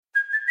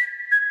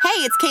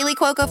Hey, it's Kaylee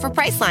Cuoco for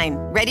Priceline.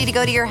 Ready to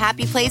go to your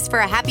happy place for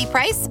a happy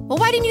price? Well,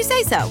 why didn't you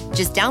say so?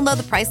 Just download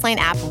the Priceline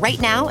app right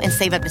now and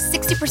save up to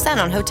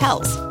 60% on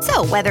hotels.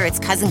 So whether it's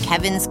Cousin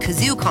Kevin's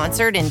Kazoo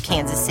Concert in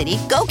Kansas City,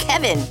 go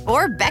Kevin,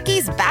 or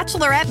Becky's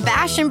Bachelorette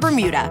Bash in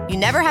Bermuda, you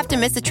never have to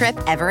miss a trip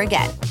ever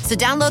again. So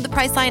download the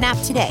Priceline app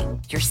today.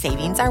 Your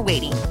savings are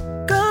waiting.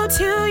 Go to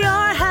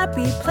your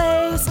happy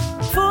place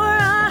for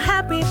a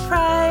happy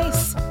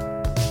price.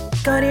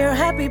 Go to your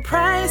happy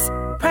price,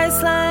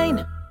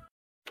 Priceline.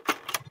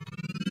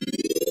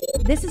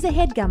 This is a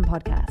HeadGum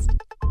podcast.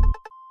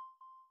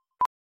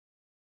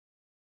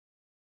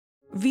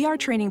 VR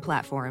training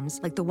platforms,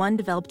 like the one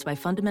developed by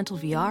Fundamental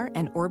VR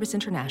and Orbis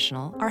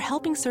International, are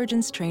helping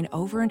surgeons train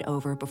over and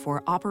over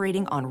before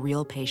operating on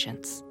real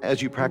patients.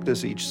 As you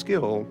practice each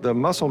skill, the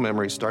muscle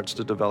memory starts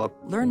to develop.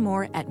 Learn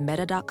more at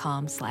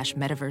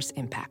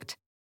meta.com/metaverseimpact.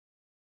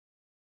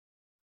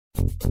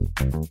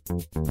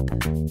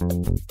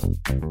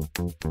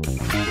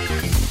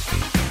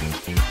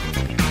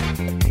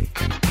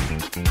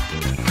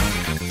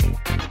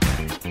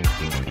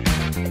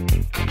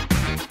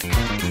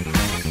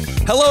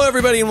 Hello,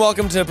 everybody, and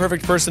welcome to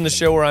Perfect Person, the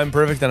show where I'm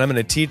perfect and I'm going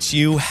to teach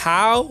you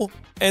how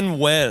and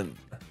when.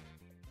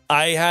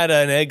 I had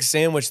an egg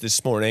sandwich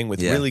this morning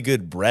with really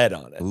good bread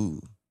on it.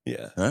 Ooh.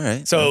 Yeah. All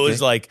right. So it was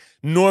like,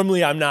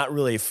 normally I'm not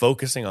really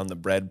focusing on the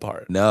bread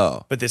part.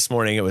 No. But this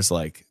morning it was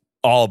like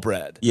all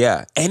bread.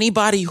 Yeah.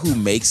 Anybody who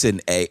makes an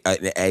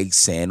egg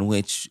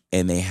sandwich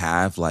and they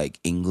have like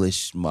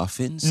English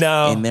muffins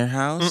in their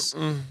house,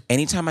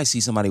 anytime I see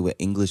somebody with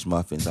English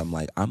muffins, I'm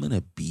like, I'm going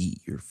to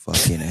beat your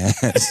fucking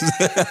ass.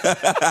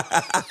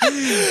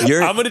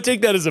 I'm going to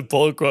take that as a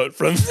pull quote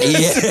from this for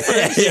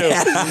you.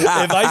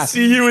 If I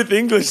see you with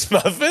English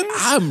muffins,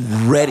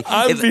 I'm ready.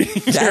 I'm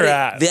beating your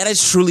ass. That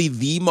is truly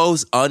the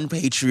most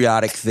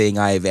unpatriotic thing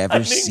I have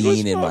ever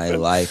seen in my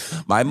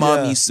life. My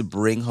mom used to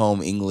bring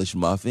home English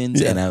muffins.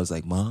 And I was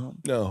like, Mom,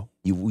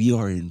 we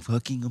are in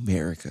fucking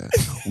America.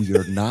 We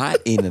are not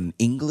in an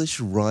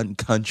English-run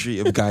country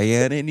of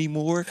Guyana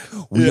anymore.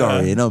 We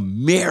are in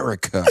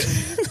America.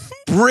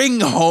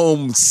 Bring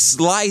home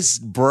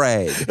sliced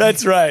bread.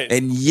 That's right.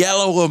 And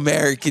yellow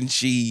American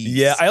cheese.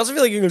 Yeah, I also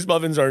feel like English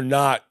muffins are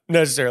not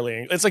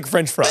necessarily, it's like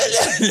French fries.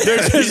 They're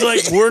just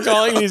like, we're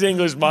calling these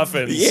English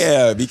muffins.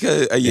 Yeah,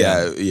 because,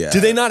 yeah. Do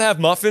they not have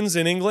muffins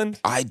in England?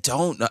 I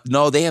don't know.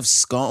 No, they have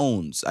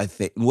scones, I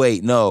think.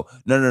 Wait, no.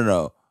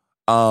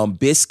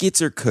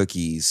 Biscuits or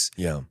cookies.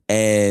 Yeah.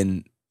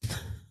 And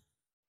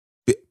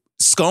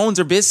scones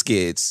or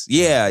biscuits.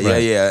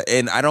 Yeah.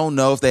 And I don't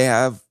know if they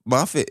have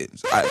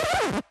muffins. What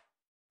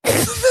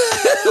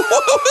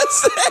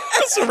was that?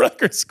 That's a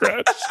record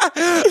scratch.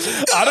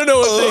 I don't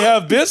know if they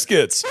have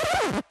biscuits.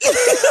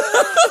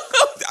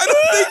 I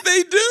don't think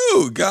they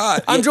do.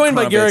 God. I'm joined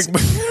by Garrick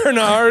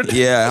Bernard.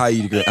 Yeah, how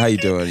you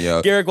doing,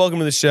 yo? Garrick, welcome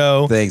to the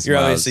show. Thanks, You're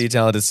Miles. obviously a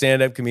talented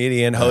stand-up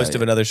comedian, host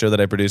of another show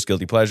that I produce,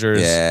 Guilty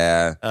Pleasures.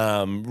 Yeah.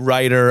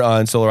 Writer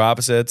on Solar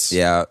Opposites.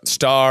 Yeah.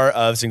 Star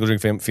of Single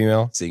Drink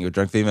Female. Single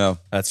drunk female.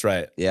 That's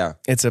right. Yeah.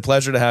 It's a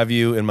pleasure to have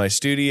you in my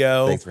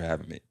studio. Thanks for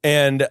having me.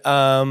 And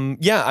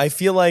I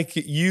feel like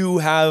you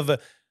have...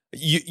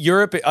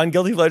 Europe on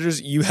Guilty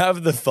Pleasures, you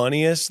have the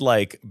funniest,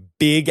 like,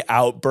 big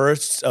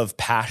outbursts of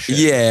passion.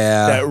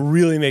 Yeah. That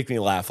really make me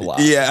laugh a lot.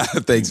 Yeah,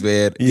 thanks,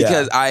 man. Yeah.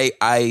 Because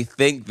I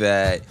think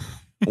that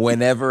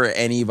whenever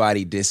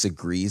anybody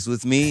disagrees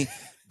with me,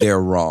 they're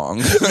wrong.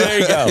 There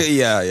you go.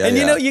 Yeah. And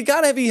you know, you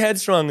gotta be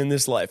headstrong in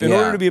this life. In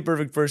order to be a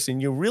perfect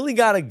person, you really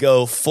gotta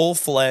go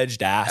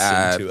full-fledged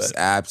ass into it.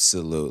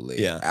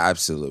 Absolutely. Yeah.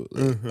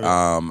 Absolutely.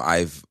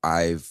 Mm-hmm.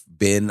 I've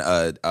been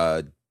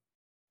a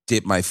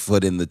dip my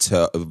foot in the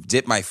toe.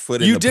 Dip my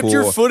foot in You the dipped pool.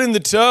 your foot in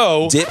the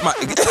toe. Dip my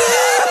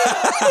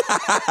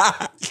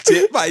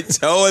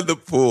toe in the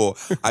pool.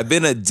 I've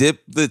been a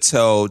dip the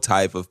toe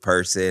type of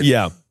person.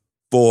 Yeah.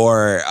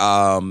 For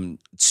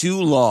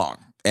too long.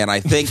 And I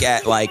think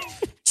at like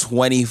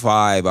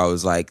 25, I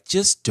was like,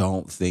 just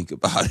don't think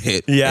about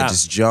it. Yeah. And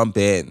just jump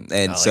in.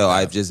 And so that.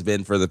 I've just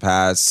been, for the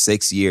past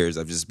 6 years,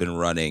 I've just been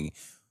running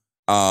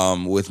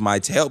with my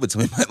tail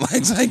between my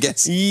legs, I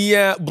guess.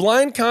 Yeah,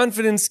 blind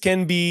confidence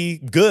can be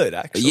good,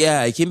 actually.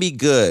 Yeah, it can be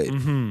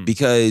good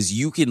because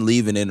you can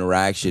leave an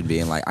interaction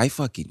being like, I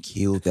fucking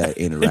killed that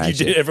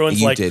interaction.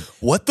 Everyone's like,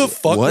 what the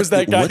fuck was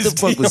that guy doing? What the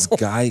fuck was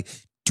guy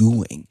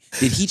doing?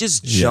 Did he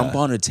just jump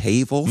on a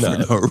table for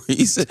no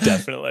reason?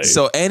 Definitely.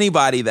 So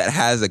anybody that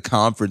has a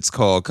conference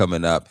call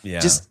coming up,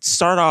 just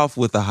start off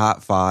with a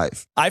hot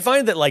five. I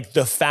find that like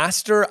the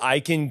faster I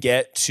can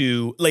get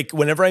to, like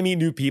whenever I meet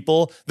new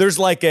people, there's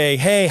like a,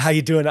 hey, how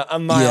you doing?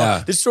 I'm Miles.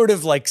 Yeah. This sort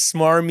of like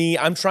smarmy,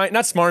 I'm trying,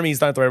 not smarmy is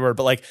not the right word,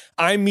 but like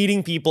I'm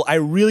meeting people. I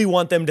really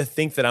want them to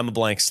think that I'm a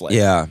blank slate.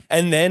 Yeah.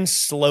 And then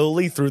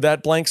slowly through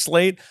that blank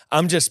slate,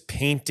 I'm just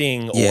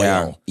painting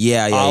oil.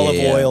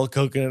 Olive oil,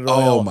 coconut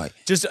oil. Oh my.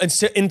 Just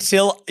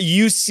until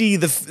you see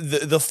the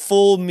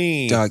full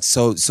me. Doug,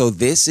 so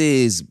this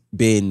has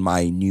been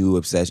my new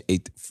obsession.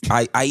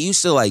 I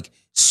used to like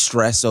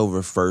stress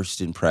over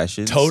first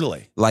impressions.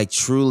 Totally. Like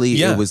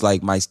truly, it was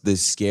like the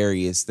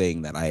scariest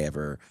thing that I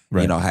ever,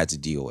 had to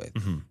deal with.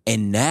 Mm-hmm.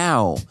 And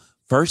now,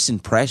 first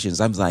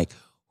impressions, I'm like,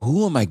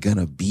 who am I going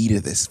to be to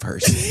this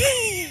person?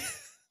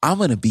 I'm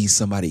going to be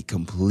somebody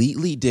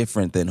completely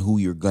different than who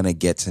you're going to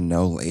get to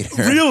know later.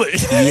 Really?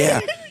 Yeah.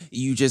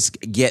 You just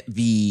get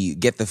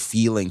the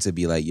feeling to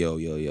be like, yo,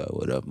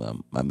 what up?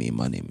 My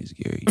name is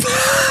Gary.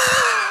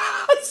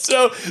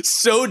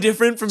 So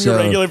different from your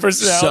regular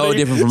personality. So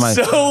different from my...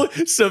 So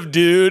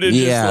subdued and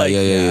just like,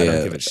 I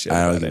don't give a shit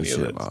about any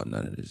of it. About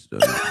none of this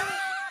stuff.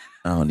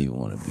 I don't even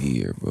want to be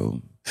here,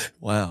 bro.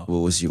 Wow.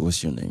 Well, what's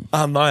your name?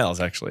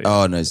 Miles, actually.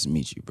 Oh, nice to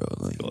meet you, bro.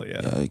 Like, cool,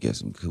 I got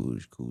some cool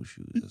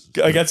shoes.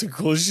 I got some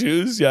cool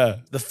shoes, yeah.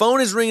 The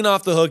phone is ringing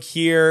off the hook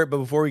here, but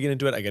before we get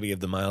into it, I got to give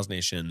the Miles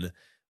Nation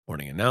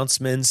morning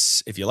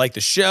announcements. If you like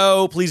the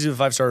show, please leave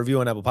a 5-star review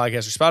on Apple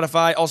Podcasts or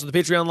Spotify. Also, the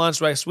Patreon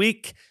launched last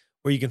week,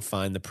 where you can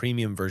find the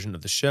premium version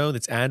of the show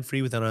that's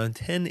ad-free with around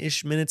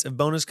 10-ish minutes of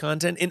bonus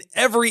content in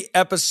every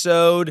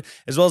episode,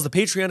 as well as the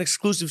Patreon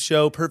exclusive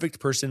show, Perfect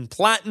Person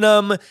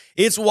Platinum.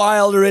 It's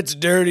wilder, it's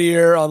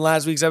dirtier. On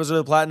last week's episode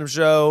of the Platinum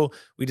Show,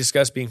 we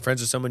discussed being friends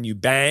with someone you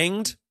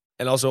banged,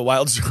 and also a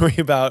wild story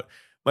about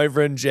my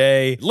friend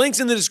Jay. Links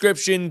in the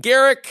description.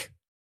 Garrick,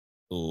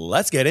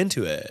 let's get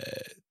into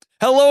it.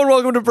 Hello and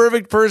welcome to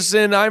Perfect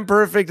Person. I'm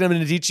perfect. I'm going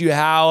to teach you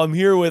how. I'm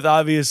here with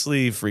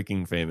obviously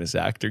freaking famous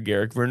actor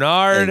Garrick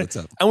Bernard. Hey, what's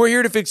up? And we're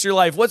here to fix your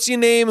life. What's your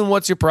name and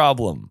what's your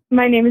problem?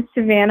 My name is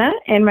Savannah,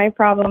 and my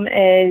problem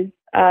is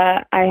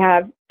I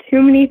have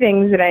too many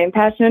things that I am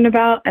passionate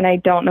about, and I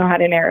don't know how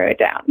to narrow it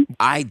down.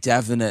 I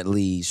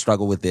definitely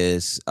struggle with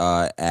this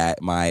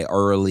at my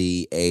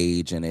early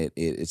age, and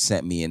it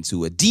sent me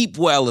into a deep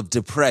well of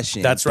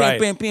depression. That's right.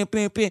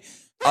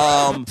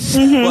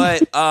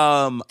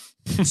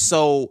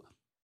 So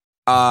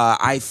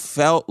I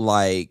felt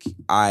like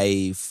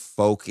I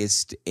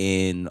focused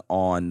in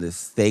on the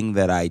thing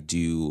that I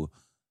do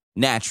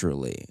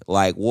naturally.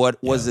 Like,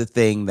 what was the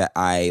thing that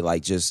I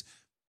like just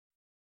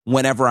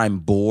whenever I'm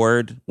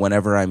bored,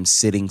 whenever I'm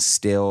sitting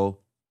still,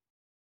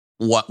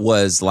 what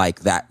was like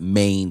that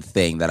main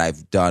thing that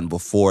I've done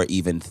before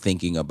even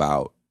thinking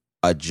about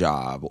a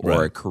job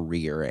or a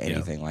career or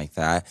anything like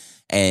that.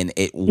 And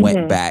it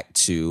went back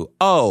to,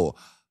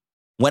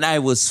 when I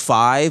was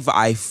 5,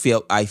 I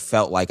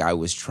felt like I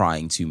was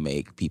trying to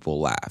make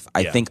people laugh.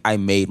 I think I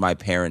made my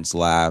parents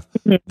laugh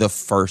the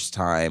first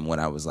time when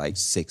I was like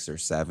 6 or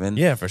 7.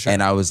 Yeah, for sure.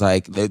 And I was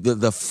like,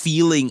 the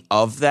feeling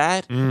of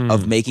that,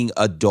 of making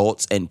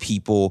adults and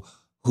people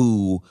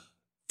who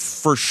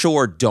for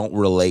sure don't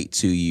relate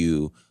to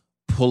you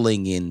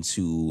pulling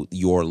into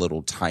your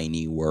little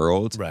tiny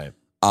world,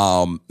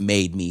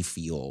 made me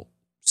feel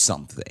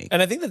something.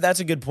 And I think that that's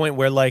a good point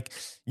where like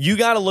you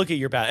got to look at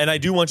your and I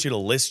do want you to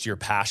list your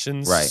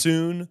passions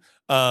soon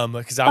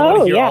because I want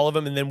to hear all of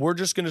them, and then we're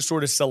just going to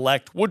sort of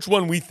select which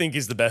one we think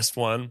is the best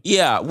one.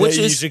 Yeah, which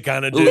you should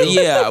kind of do.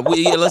 Yeah,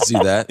 let's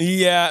do that.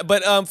 Yeah,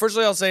 but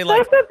firstly I'll say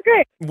like that's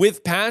great.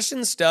 With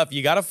passion stuff,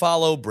 you got to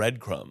follow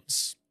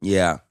breadcrumbs.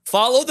 Yeah.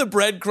 Follow the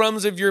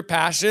breadcrumbs of your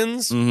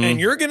passions, and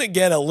you're going to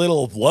get a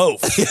little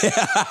loaf.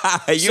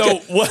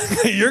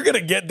 You're going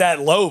to get that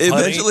loaf,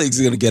 eventually it's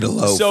going to get a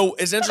loaf. So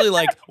essentially,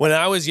 like, when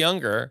I was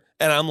younger,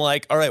 and I'm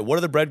like, all right, what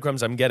are the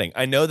breadcrumbs I'm getting?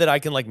 I know that I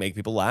can, like, make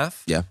people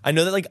laugh. Yeah. I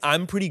know that, like,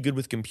 I'm pretty good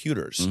with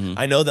computers.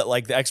 I know that,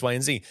 like, the X, Y,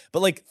 and Z.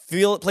 But, like,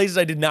 places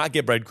I did not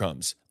get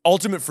breadcrumbs.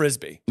 Ultimate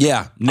Frisbee.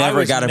 Yeah,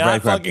 never got a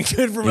breadcrumb. Fucking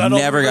good for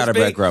never got a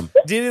breadcrumb.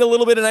 Did it a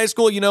little bit in high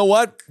school. You know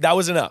what? That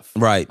was enough.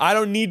 Right. I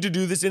don't need to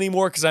do this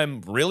anymore because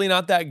I'm really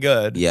not that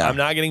good. Yeah. I'm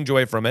not getting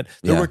joy from it.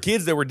 There were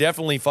kids that were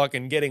definitely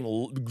fucking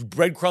getting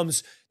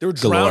breadcrumbs. They were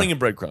drowning in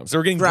breadcrumbs. They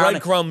were getting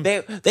breadcrumbs.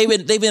 They've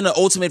been an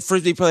ultimate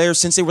Frisbee player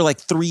since they were like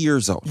 3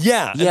 years old.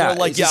 Yeah. And they're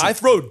like, I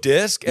throw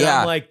disc. And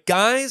I'm like,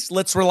 guys,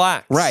 let's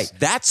relax. Right.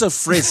 That's a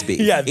Frisbee.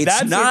 It's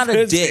that's not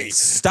a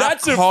disc.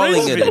 Stop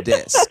calling it a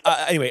disc.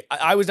 Anyway,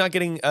 I was not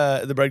getting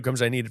the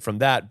breadcrumbs I needed from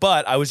that,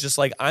 but I was just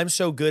like, I'm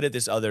so good at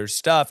this other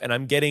stuff and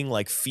I'm getting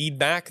like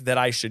feedback that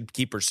I should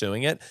keep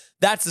pursuing it.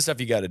 That's the stuff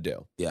you got to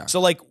do. Yeah. So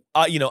like,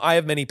 I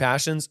have many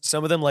passions.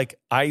 Some of them, like,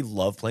 I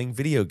love playing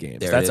video games.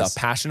 That's a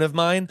passion of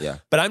mine. Yeah.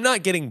 But I'm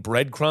not getting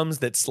breadcrumbs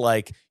that's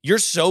like, you're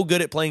so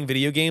good at playing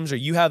video games or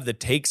you have the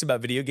takes about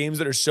video games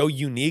that are so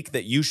unique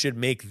that you should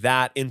make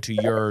that into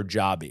your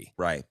jobby.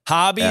 Right.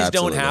 Hobbies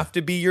don't have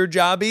to be your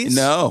jobbies.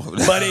 No.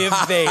 But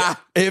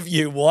if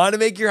you want to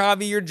make your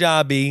hobby your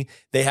jobby,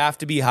 they have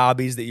to be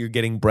hobbies that you're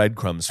getting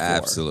breadcrumbs for.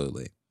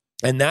 Absolutely.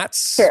 And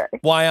that's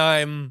why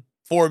I'm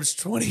Forbes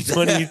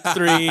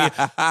 2023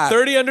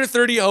 30 under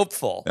 30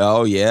 hopeful.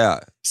 Oh, yeah.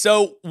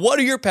 So what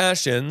are your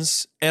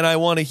passions? And I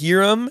want to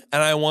hear them,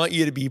 and I want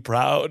you to be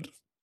proud.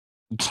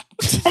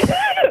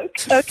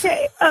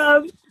 Okay.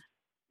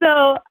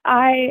 So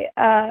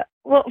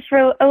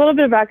for a little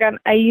bit of background,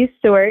 I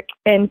used to work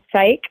in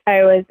psych.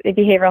 I was a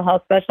behavioral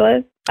health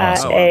specialist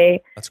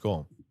at that's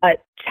cool.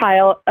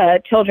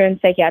 Children's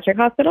psychiatric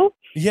hospital.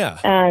 Yeah.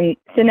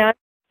 So now I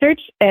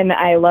research, and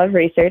I love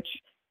research,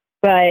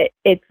 but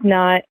it's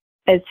not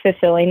as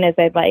fulfilling as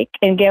I'd like.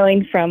 And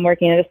going from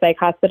working at a psych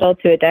hospital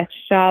to a desk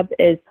job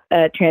is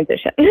a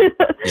transition.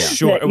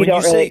 Sure. That you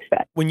don't really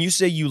expect. When you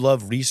say you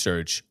love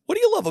research, what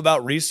do you love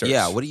about research?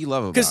 Yeah, what do you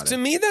love about it? Because to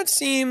me, that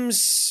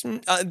seems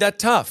that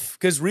tough.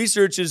 Because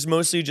research is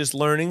mostly just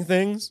learning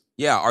things.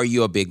 Yeah, are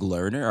you a big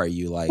learner? Are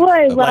you like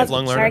I a love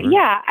lifelong learner?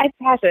 Yeah, I'm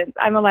passionate.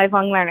 I'm a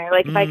lifelong learner.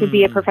 Like if I could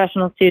be a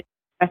professional student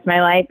the rest of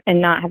my life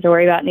and not have to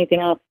worry about anything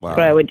else, that's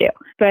what I would do.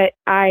 But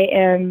I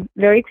am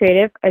very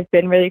creative. I've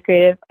been really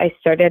creative. I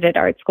started at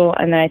art school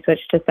and then I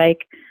switched to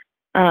psych.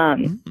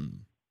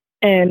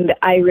 And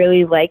I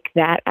really like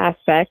that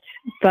aspect.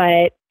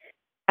 But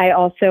I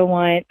also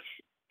want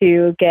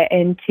to get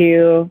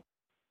into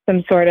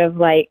some sort of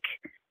like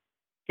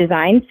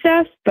design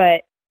stuff,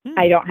 but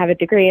I don't have a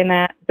degree in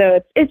that.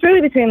 So it's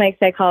really between like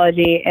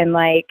psychology and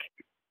like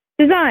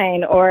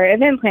design or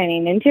event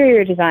planning,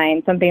 interior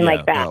design, something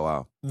like that. Oh,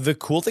 wow. The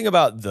cool thing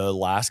about the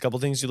last couple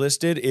things you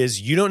listed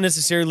is you don't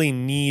necessarily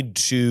need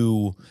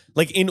to,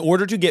 like, in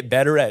order to get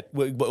better at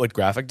what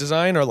graphic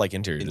design or like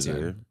interior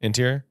design?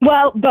 Interior?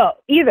 Well, both.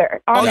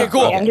 Either. Honestly. Okay,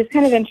 cool. I'm just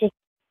kind of interested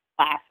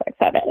in aspects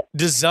of it.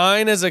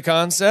 Design as a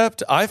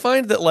concept, I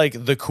find that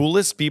like the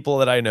coolest people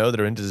that I know that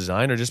are into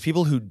design are just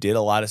people who did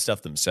a lot of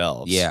stuff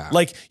themselves. Yeah.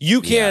 Like you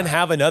can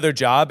have another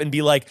job and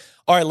be like,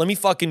 all right, let me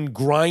fucking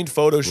grind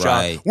Photoshop.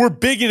 Right. We're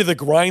big into the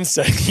grind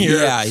set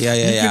here. Yeah.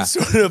 You can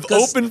sort of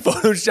open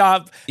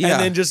Photoshop and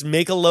then just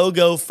make a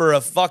logo for a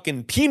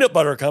fucking peanut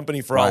butter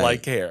company for all I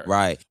care.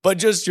 Right. But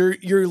just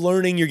you're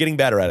learning, you're getting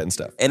better at it and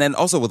stuff. And then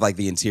also with like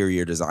the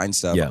interior design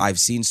stuff, Yeah. I've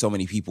seen so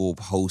many people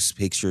post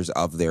pictures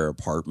of their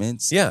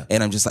apartments. Yeah.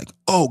 And I'm just like,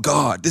 oh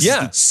God, this is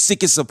the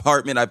sickest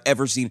apartment I've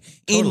ever seen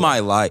in my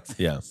life.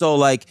 Yeah. So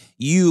like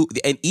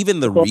and even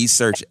the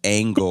research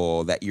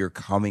angle that you're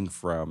coming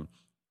from,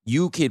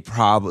 you could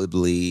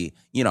probably,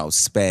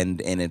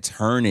 spend an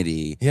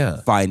eternity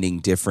finding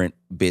different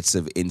bits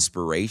of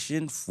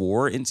inspiration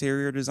for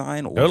interior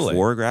design or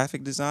for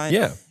graphic design.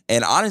 Yeah.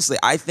 And honestly,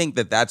 I think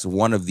that that's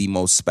one of the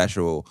most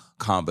special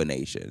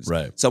combinations.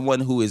 Right.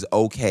 Someone who is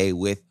okay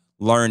with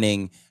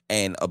learning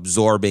and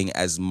absorbing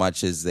as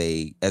much as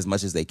they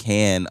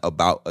can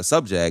about a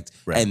subject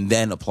and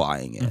then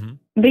applying it. Mm-hmm.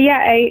 But yeah,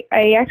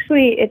 I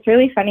actually, it's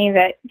really funny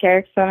that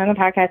Garrick's on the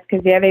podcast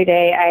because the other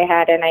day I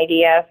had an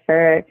idea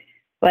for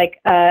like,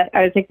 I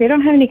was like, they don't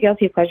have any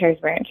guilty pleasures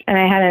branch. And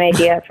I had an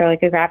idea for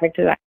like a graphic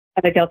design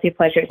of a guilty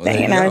pleasures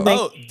thing. And I was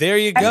like, there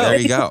you go. There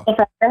you go.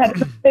 I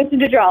had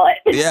to draw it.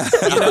 Yeah.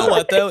 You know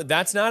what though?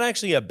 That's not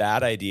actually a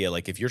bad idea.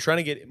 Like if you're trying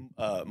to get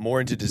more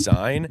into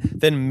design,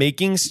 then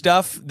making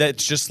stuff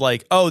that's just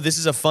like, oh, this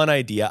is a fun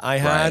idea I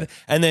had,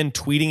 and then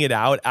tweeting it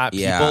out at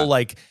people.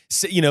 Like,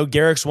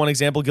 Garrick's one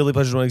example, guilty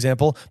pleasure's one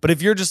example. But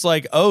if you're just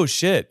like, oh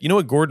shit, you know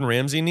what Gordon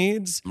Ramsay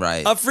needs?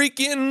 Right. A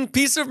freaking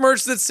piece of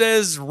merch that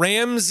says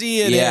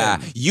Ramsay in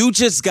it. You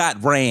just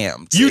got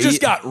rammed. You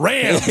just got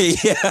rammed.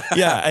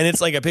 Yeah. And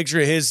it's like a picture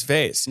of his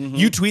face. Mm-hmm.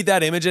 You tweet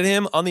that image at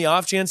him on the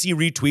off chance he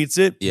retweets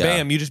it.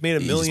 Bam, you just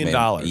made $1 million.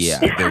 Yeah,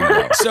 there you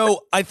go.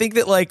 So I think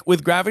that like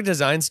with graphic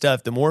design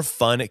stuff, the more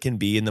fun it can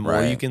be and the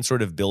more you can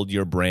sort of build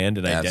your brand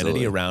and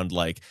identity around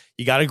like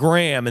you got a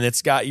gram and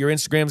it's got your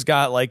Instagram's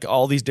got like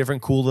all these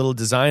different cool little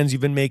designs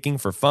you've been making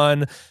for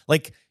fun.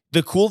 Like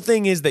the cool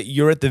thing is that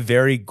you're at the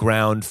very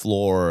ground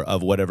floor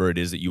of whatever it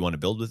is that you want to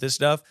build with this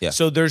stuff. Yeah.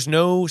 So there's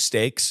no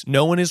stakes.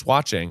 No one is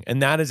watching.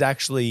 And that is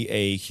actually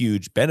a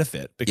huge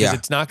benefit because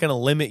it's not going to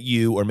limit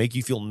you or make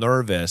you feel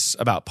nervous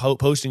about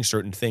posting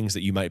certain things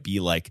that you might be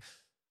like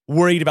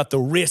worried about the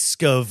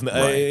risk of,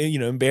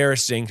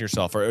 embarrassing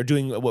yourself or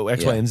doing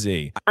X, Y, and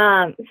Z.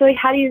 So like,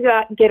 how do you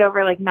get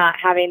over like not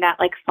having that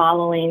like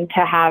following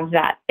to have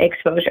that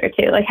exposure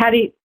to? Like, how do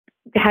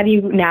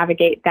you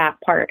navigate that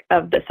part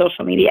of the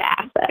social media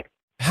aspect?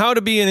 How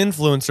to be an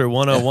influencer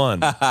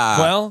 101.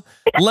 Well,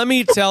 let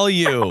me tell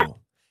you.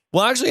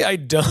 Well, actually, I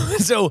don't.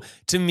 So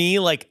to me,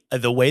 like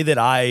the way that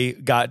I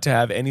got to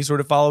have any sort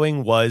of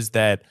following was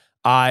that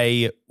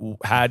I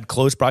had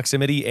close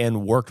proximity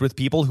and worked with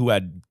people who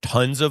had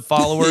tons of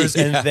followers.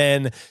 And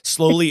then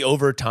slowly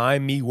over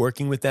time, me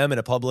working with them in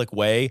a public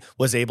way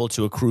was able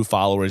to accrue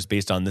followers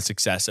based on the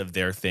success of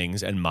their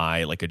things and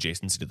my like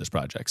adjacency to those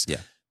projects. Yeah.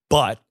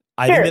 But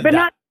I think but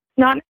not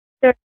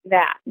necessarily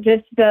that.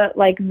 Just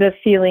the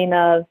feeling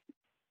of,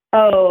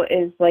 oh,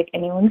 is like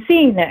anyone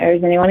seeing it or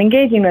is anyone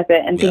engaging with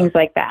it and things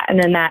like that.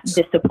 And then that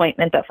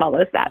disappointment that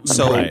follows that.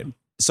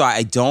 So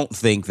I don't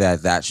think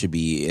that should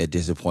be a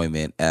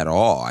disappointment at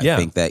all. I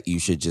think that you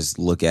should just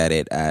look at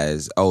it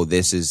as, oh,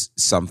 this is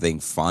something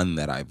fun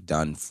that I've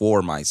done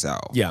for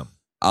myself. Yeah.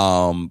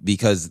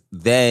 Because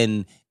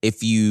then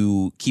if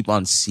you keep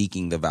on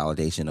seeking the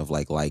validation of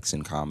like likes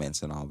and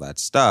comments and all that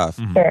stuff,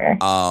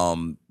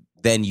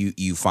 then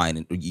you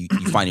find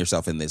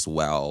yourself in this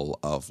well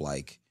of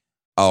like,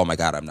 oh my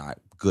God, I'm not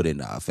good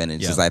enough. And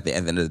it's just like at the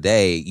end of the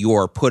day,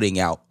 you're putting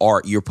out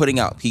art, you're putting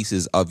out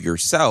pieces of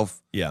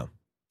yourself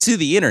to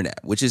the internet,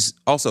 which is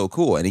also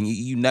cool. And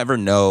you never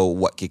know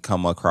what could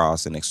come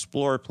across an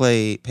explore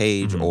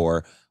page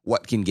or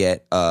what can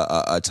get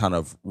a ton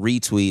of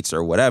retweets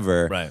or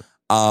whatever. Right.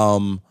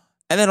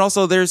 And then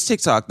also there's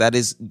TikTok that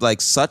is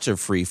like such a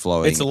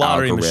free-flowing It's a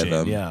lottery algorithm.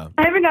 machine, yeah.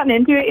 I haven't gotten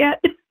into it yet.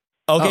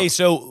 Okay,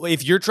 so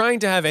if you're trying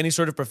to have any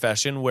sort of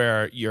profession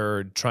where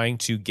you're trying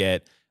to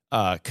get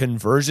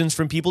conversions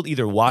from people to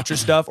either watch your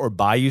stuff or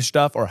buy you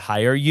stuff or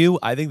hire you,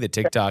 I think that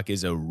TikTok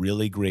is a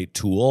really great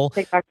tool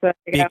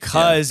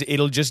because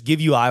it'll just give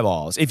you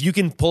eyeballs. If you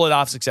can pull it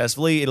off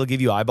successfully, it'll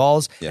give you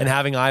eyeballs, and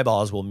having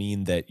eyeballs will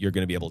mean that you're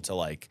going to be able to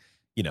like,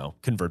 you know,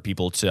 convert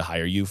people to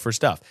hire you for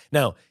stuff.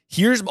 Now,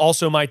 here's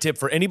also my tip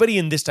for anybody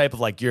in this type of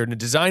like, you're in a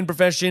design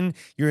profession,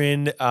 you're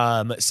in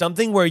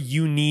something where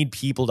you need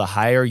people to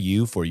hire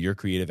you for your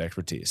creative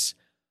expertise.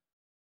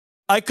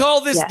 I call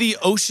this the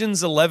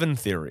Ocean's 11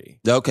 theory.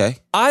 Okay.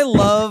 I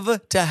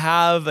love to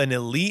have an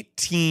elite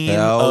team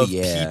of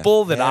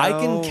people that I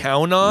can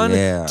count on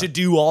to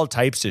do all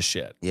types of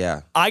shit.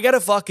 Yeah. I got a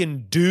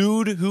fucking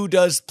dude who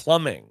does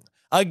plumbing,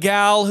 a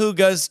gal who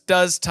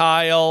does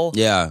tile.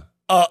 Yeah.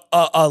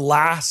 A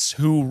lass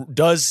who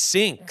does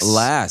sinks.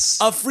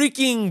 A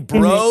freaking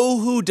bro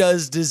who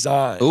does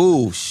design.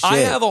 Ooh, shit. I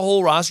have a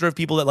whole roster of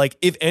people that like,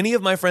 if any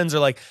of my friends are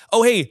like,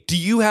 oh, hey, do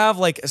you have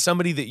like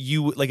somebody that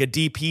you, like a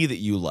DP that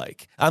you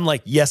like? I'm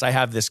like, yes, I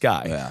have this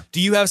guy. Yeah. Do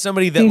you have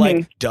somebody that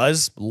like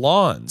does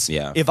lawns?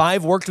 Yeah. If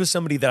I've worked with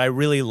somebody that I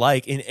really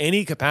like in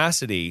any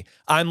capacity,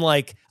 I'm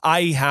like,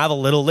 I have a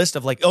little list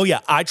of like, oh yeah,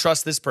 I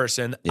trust this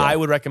person. Yeah. I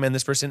would recommend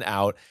this person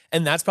out.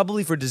 And that's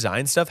probably for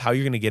design stuff, how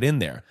you're going to get in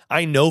there.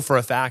 I know for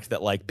a fact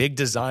that like big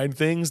design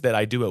things that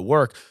I do at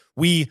work,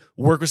 we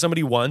work with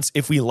somebody once.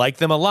 If we like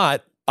them a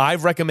lot,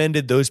 I've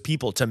recommended those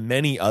people to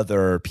many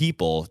other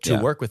people to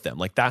work with them.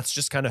 Like that's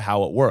just kind of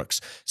how it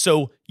works.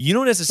 So you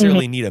don't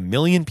necessarily need 1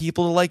 million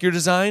people to like your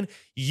design.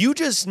 You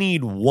just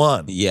need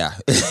one. Yeah.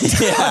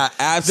 Yeah,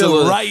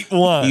 absolutely. The right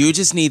one. You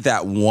just need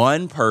that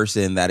one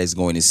person that is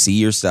going to see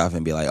your stuff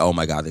and be like, oh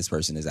my God, this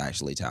person is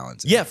actually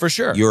talented. Yeah, for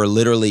sure. You're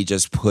literally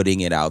just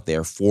putting it out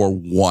there for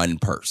one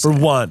person.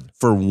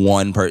 For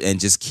one person. And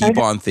just keep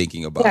on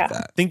thinking about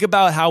that. Think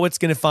about how it's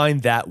going to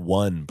find that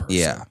one person.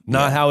 Yeah.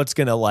 Not how it's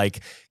going to like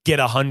get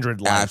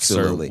 100 likes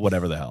or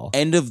whatever the hell.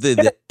 End of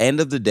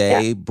the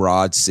day,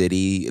 Broad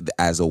City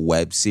as a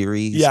web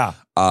series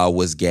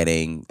was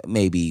getting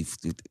maybe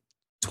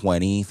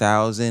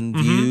 20,000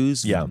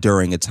 views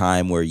during a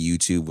time where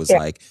YouTube was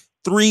like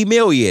 3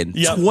 million,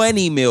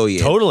 20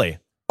 million. Totally.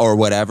 Or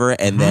whatever.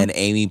 And then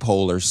Amy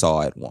Poehler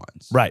saw it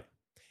once. Right.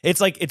 It's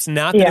like, it's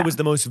not that it was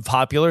the most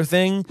popular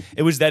thing.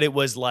 It was that it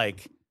was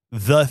like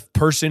the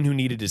person who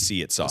needed to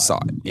see it saw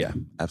it. Yeah,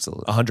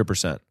 absolutely.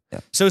 100%. Yeah.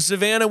 So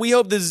Savannah, we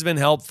hope this has been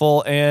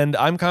helpful. And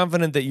I'm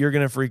confident that you're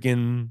going to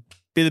freaking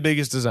be the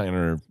biggest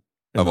designer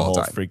of all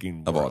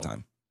time. Of all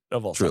time.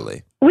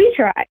 Truly. We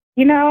try.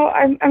 You know,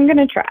 I'm going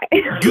to try.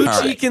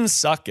 Gucci can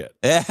suck it.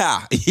 Yeah.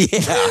 Fuck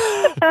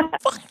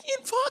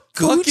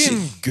Gucci.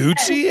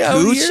 Gucci out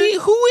Gucci? here?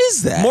 Who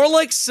is that? More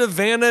like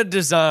Savannah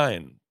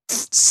Design.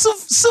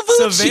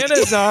 Savucci. Savannah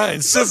Design.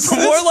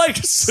 More like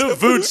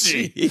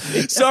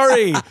Savucci.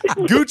 Sorry.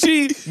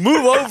 Gucci,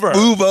 move over.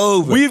 Move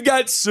over. We've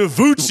got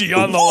Savucci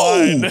on the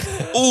line.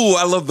 Ooh,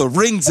 I love the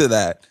ring to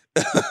that.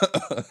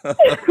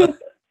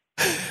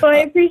 Well, I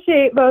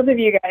appreciate both of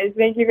you guys.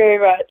 Thank you very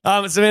much.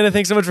 Savannah,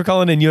 thanks so much for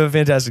calling in. You have a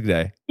fantastic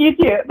day. You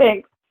too.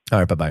 Thanks. All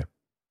right, bye-bye.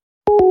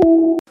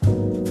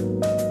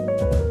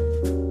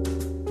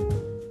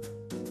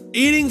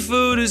 Eating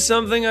food is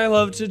something I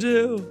love to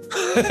do.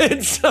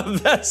 It's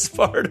the best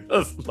part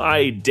of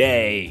my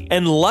day.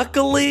 And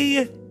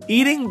luckily,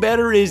 eating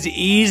better is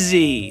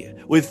easy.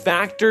 With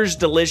Factor's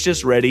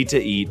delicious,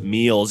 ready-to-eat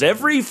meals.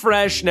 Every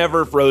fresh,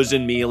 never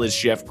frozen meal is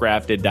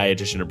chef-crafted,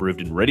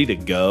 dietitian-approved, and ready to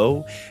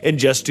go in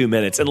just 2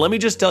 minutes. And let me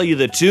just tell you,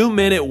 the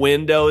 2-minute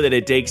window that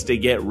it takes to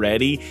get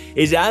ready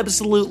is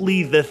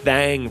absolutely the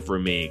thing for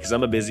me, because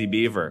I'm a busy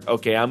beaver.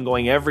 Okay, I'm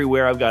going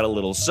everywhere. I've got a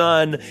little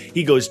son.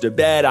 He goes to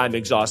bed. I'm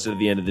exhausted at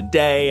the end of the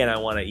day, and I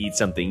want to eat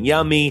something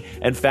yummy.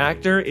 And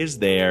Factor is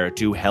there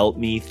to help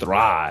me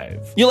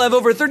thrive. You'll have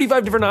over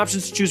 35 different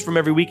options to choose from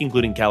every week,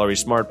 including Calorie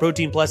Smart,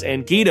 Protein Plus,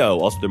 and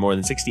Keto. Also, there are more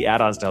than 60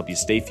 add-ons to help you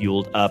stay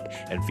fueled up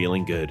and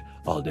feeling good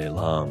all day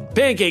long.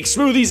 Pancakes,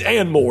 smoothies,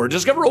 and more.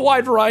 Discover a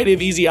wide variety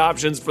of easy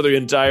options for the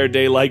entire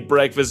day, like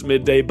breakfast,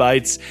 midday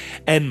bites,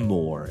 and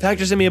more.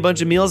 Factor sent me a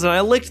bunch of meals, and I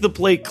licked the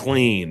plate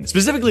clean.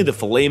 Specifically, the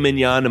filet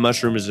mignon and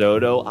mushroom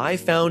risotto I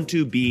found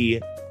to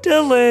be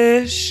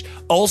delish.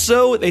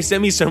 Also, they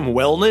sent me some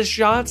wellness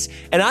shots,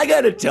 and I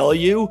gotta tell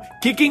you,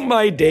 kicking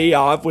my day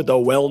off with a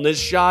wellness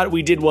shot,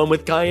 we did one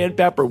with cayenne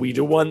pepper, we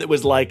did one that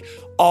was like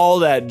all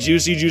that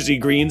juicy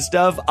green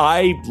stuff.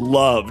 I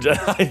loved.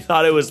 I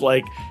thought it was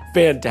like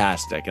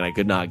fantastic, and I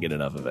could not get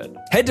enough of it.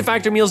 Head to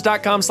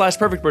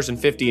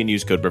factormeals.com/perfectperson50 and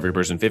use code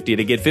perfectperson50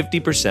 to get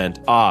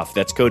 50% off.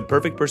 That's code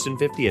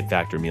perfectperson50 at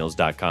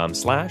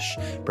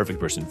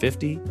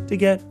factormeals.com/perfectperson50 to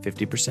get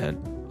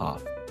 50%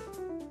 off.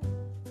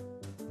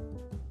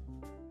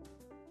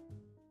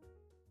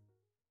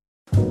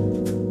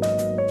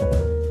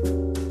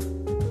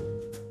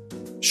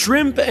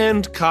 Shrimp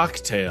and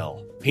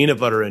cocktail, peanut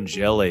butter and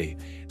jelly.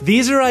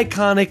 These are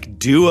iconic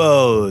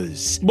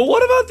duos. But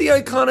what about the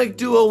iconic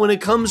duo when it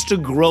comes to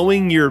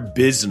growing your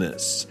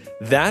business?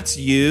 That's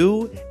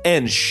you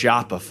and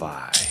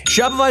Shopify.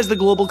 Shopify is the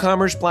global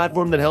commerce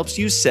platform that helps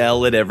you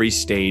sell at every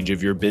stage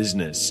of your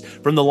business.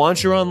 From the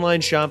launch your online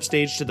shop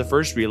stage to the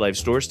first real life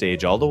store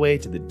stage, all the way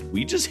to the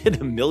we just hit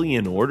 1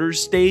 million orders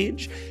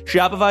stage,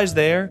 Shopify's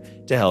there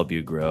to help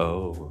you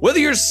grow. Whether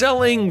you're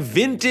selling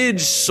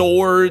vintage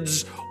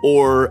swords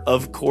or,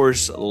 of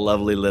course,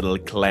 lovely little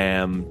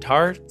clam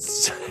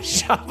tarts,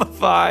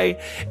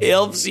 Shopify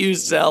helps you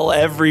sell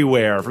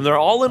everywhere. From their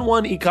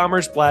all-in-one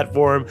e-commerce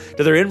platform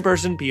to their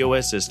in-person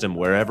POS system,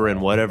 wherever and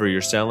whatever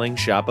you're selling,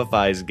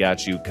 Shopify's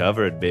got you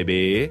covered,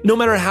 baby. No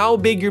matter how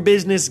big your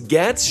business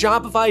gets,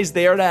 Shopify's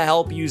there to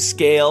help you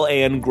scale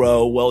and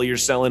grow while you're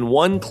selling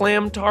 1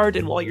 clam tart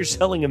and while you're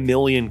selling 1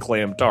 million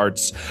clam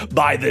tarts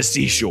by the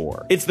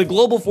seashore. It's the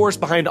global force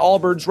behind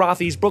Allbirds,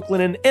 Rothy's,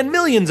 Brooklinen, and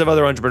millions of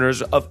other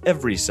entrepreneurs of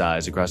every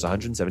size across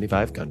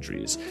 175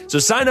 countries. So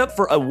sign up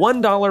for a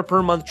 $1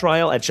 per month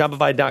trial at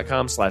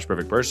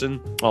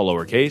shopify.com/perfectperson, all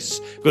lowercase.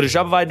 Go to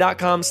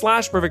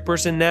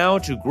shopify.com/perfectperson now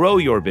to grow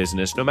your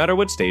business no matter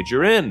what stage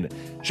you're in.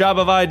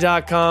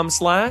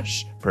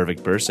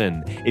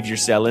 Shopify.com/perfectperson. If you're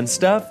selling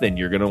stuff, then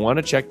you're going to want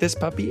to check this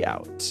puppy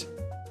out.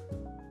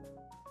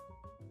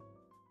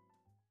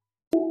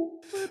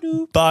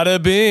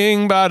 Bada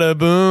bing, bada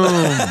boom.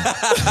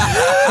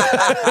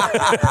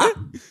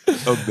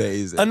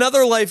 Amazing.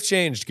 Another life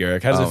changed,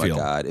 Garrick. How does it feel? Oh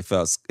my God. It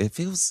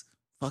feels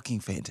fucking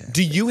fantastic.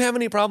 Do you have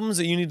any problems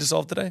that you need to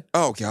solve today?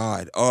 Oh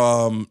God.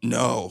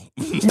 No.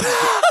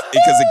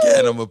 Because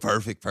again, I'm a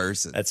perfect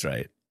person. That's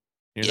right.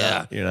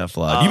 You're not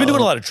flawed. You've been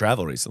doing a lot of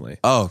travel recently.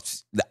 Oh,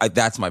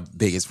 that's my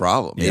biggest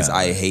problem. Is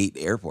I hate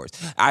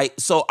airports.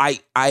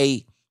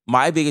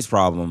 My biggest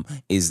problem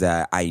is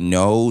that I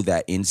know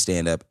that in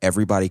stand-up,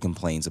 everybody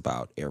complains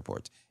about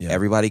airports. Yeah.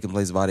 Everybody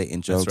complains about it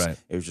in jokes. That's right.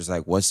 It was just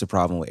like, what's the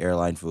problem with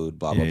airline food?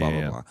 Blah, blah, blah,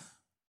 blah, blah.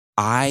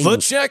 The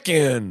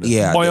check-in.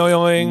 Yeah.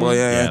 Boing.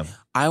 Yeah.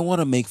 I want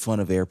to make fun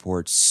of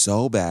airports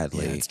so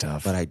badly. Yeah, it's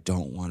tough. But I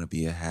don't want to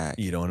be a hack.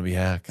 You don't want to be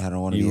hacked. I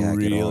don't want to be hacked at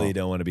all. You really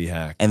don't want to be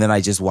hacked. And then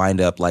I just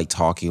wind up like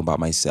talking about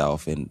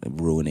myself and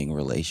ruining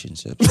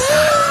relationships with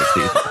other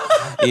people.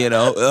 You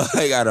know,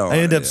 like I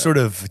end up sort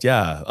of,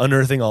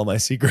 unearthing all my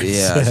secrets.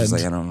 Yeah, it's just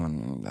like I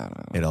don't.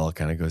 It all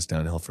kind of goes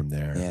downhill from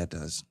there. Yeah, it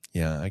does.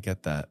 Yeah, I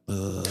get that.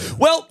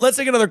 Well, let's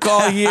take another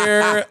call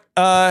here.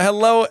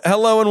 Hello,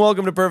 and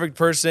welcome to Perfect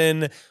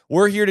Person.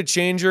 We're here to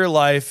change your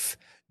life,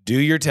 do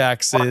your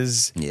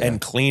taxes, and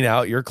clean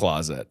out your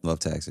closet. Love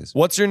taxes.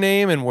 What's your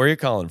name and where are you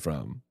calling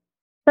from?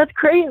 That's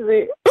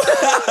crazy.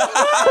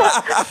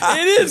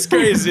 It is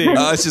crazy.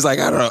 She's like,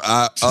 I don't know.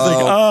 She's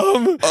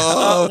like,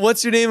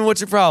 what's your name and what's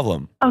your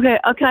problem? Okay,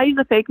 can I use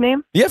a fake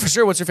name? Yeah, for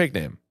sure. What's your fake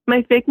name?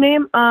 My fake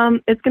name,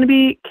 it's going to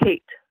be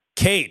Kate.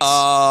 Kate.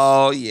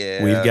 Oh,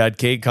 yeah. We've got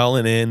Kate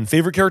calling in.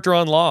 Favorite character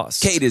on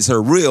Lost? Kate is her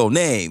real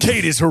name.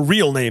 Kate is her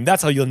real name.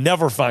 That's how you'll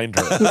never find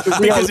her.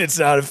 Because it's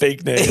not a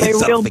fake name. My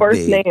real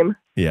birth name.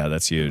 Yeah,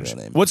 that's huge.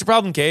 What's your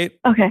problem, Kate?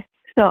 Okay,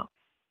 so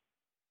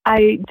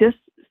I just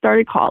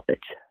started college.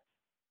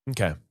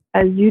 Okay.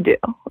 As you do.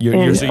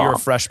 You're a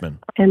freshman.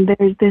 And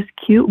there's this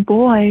cute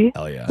boy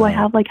who I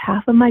have like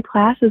half of my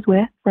classes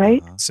with,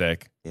 right?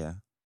 Sick. Yeah.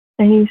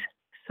 And he's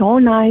so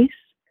nice.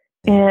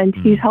 And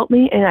he's helped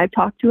me and I've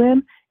talked to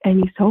him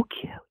and he's so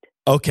cute.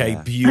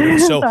 Okay,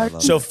 beautiful.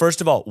 So first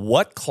of all,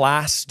 what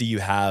class do you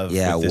have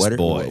with this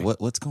boy?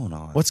 What's going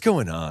on? What's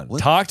going on?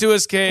 Talk to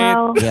us, Kate.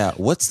 Well,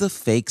 what's the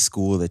fake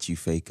school that you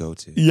fake go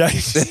to?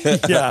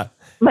 Yeah.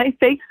 My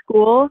fake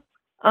school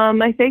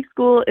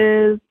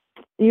is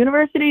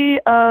University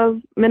of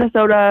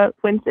Minnesota,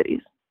 Twin Cities.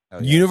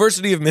 Okay.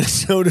 University of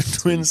Minnesota,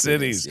 Twin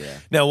Cities. Yeah.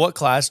 Now, what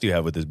class do you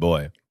have with this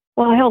boy?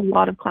 Well, I have a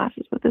lot of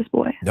classes with this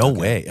boy. No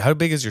way. How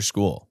big is your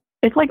school?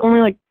 It's like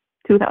only like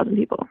 2,000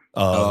 people.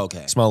 Oh,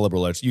 okay. Small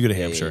liberal arts. You go to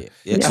Hampshire.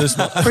 Yeah. So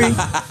small. Pretty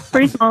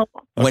small.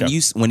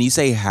 Okay. When you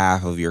say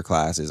half of your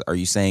classes, are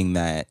you saying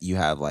that you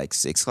have like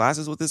 6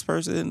 classes with this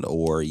person,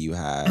 or you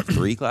have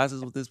 3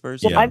 classes with this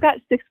person? Well, I've got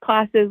 6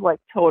 classes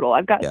like total.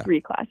 I've got 3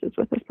 classes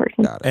with this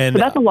person. Got it. And so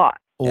that's a lot.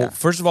 Well,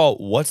 first of all,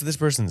 what's this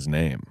person's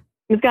name?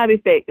 It's got to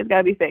be fake. It's got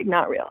to be fake,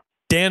 not real.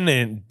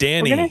 Danny.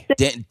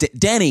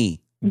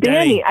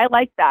 Danny, I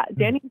like that.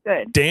 Danny's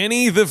good.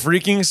 Danny the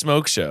freaking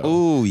smoke show.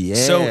 Oh, yeah.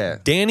 So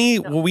Danny,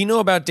 what we know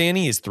about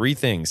Danny is 3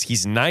 things.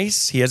 He's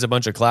nice. He has a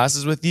bunch of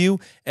classes with you.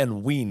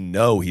 And we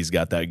know he's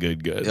got that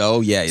good.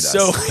 Oh, yeah, he does.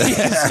 So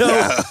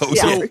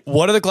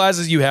what are the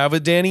classes you have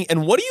with Danny?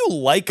 And what do you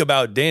like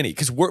about Danny?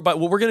 Because what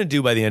we're going to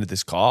do by the end of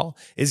this call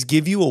is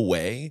give you a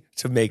way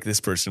to make this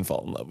person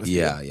fall in love with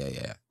you.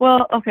 Yeah.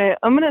 Well, okay.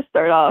 I'm going to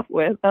start off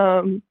with,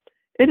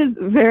 it is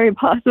very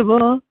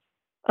possible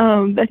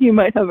that he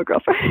might have a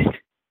girlfriend.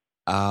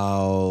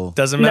 Oh,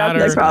 doesn't matter.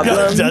 That's my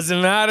problem.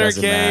 Doesn't matter,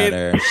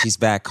 Kate. She's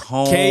back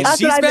home. Kate,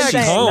 she's back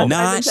home.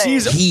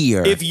 She's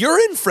here. If you're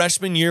in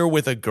freshman year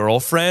with a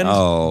girlfriend,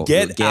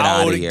 get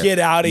out of here. Get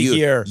out of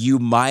here. You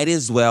might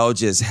as well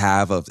just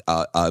have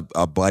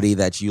a buddy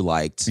that you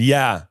liked.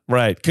 Yeah,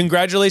 right.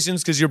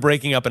 Congratulations, because you're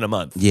breaking up in a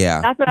month.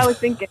 Yeah, that's what I was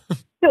thinking.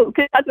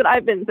 Because that's what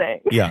I've been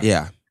saying.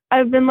 Yeah.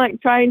 I've been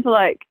like trying to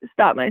like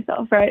stop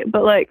myself, right?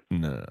 But like,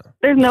 no.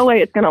 There's no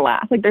way it's gonna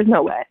last. Like, there's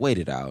no way. Wait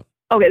it out.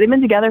 Okay, they've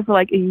been together for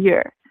like a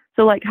year.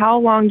 So like, how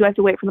long do I have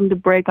to wait for them to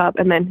break up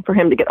and then for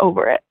him to get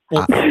over it?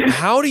 Well,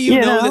 how do you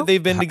know that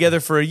they've been together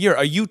for a year?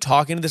 Are you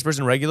talking to this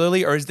person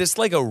regularly, or is this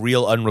like a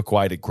real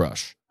unrequited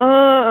crush?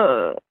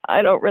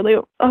 I don't really.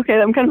 Okay,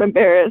 I'm kind of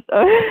embarrassed.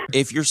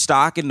 If you're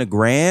stalking the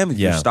gram, if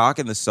you're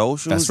stalking the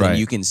socials, right. and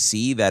you can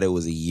see that it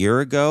was a year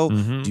ago,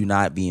 do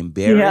not be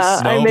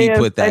embarrassed. Yeah, I may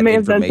put that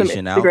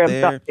information out there.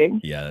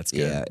 Stalking. Yeah, that's good.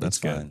 Yeah, that's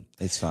good. Fine.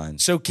 It's fine.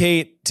 So,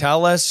 Kate,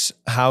 tell us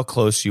how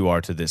close you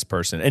are to this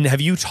person, and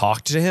have you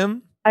talked to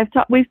him?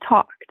 We've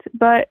talked,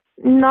 but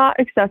not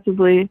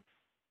excessively.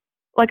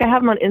 Like, I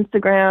have him on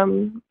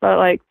Instagram, but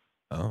like,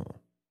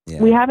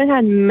 we haven't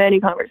had many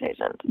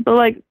conversations. But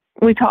like,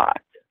 we talked.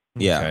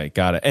 Yeah. Okay,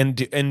 got it. And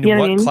you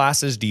know what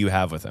classes do you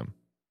have with him?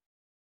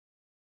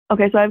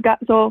 Okay,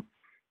 so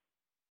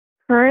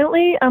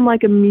currently I'm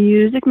like a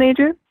music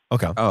major.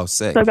 Okay. Oh,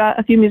 sick. So I've got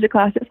a few music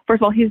classes.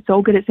 First of all, he's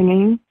so good at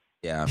singing.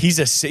 Yeah. He's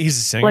a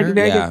singer? Like,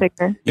 very good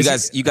singer.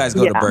 You guys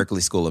go to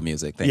Berkeley School of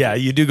Music.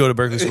 You do go to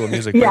Berkeley School of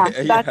Music.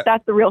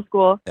 That's the real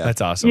school. Yeah. That's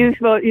awesome. You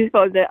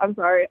exposed it. I'm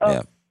sorry. Oh.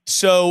 Yeah.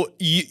 So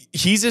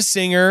he's a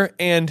singer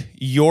and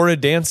you're a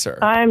dancer.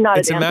 I'm not.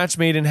 It's a match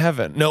made in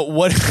heaven. No,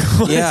 what?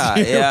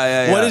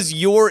 What is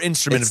your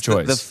instrument of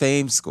choice? The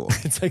Fame School.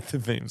 It's like the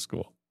Fame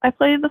School. I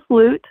play the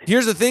flute.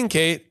 Here's the thing,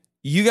 Kate.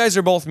 You guys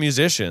are both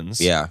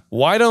musicians. Yeah.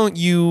 Why don't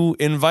you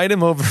invite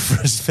him over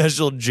for a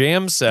special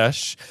jam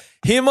sesh?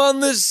 Him on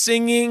the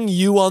singing,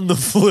 you on the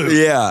flute.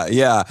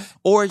 Yeah.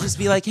 Or just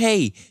be like,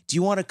 hey, do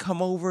you want to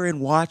come over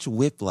and watch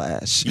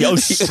Whiplash? Yo,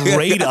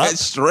 straight up.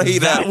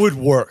 That would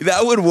work.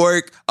 That would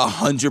work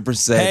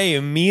 100%. Hey,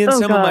 me and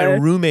some of my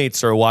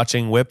roommates are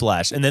watching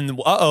Whiplash. And then,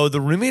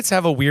 the roommates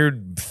have a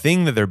weird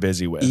thing that they're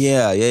busy with.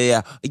 Yeah.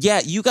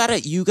 Yeah, you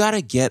gotta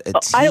get a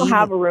team. I don't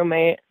have a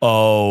roommate.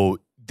 Oh,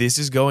 this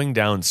is going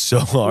down so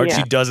hard. Yeah.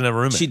 She doesn't have a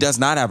roommate. She does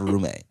not have a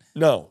roommate.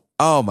 No.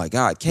 Oh my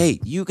God, Kate,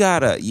 you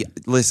gotta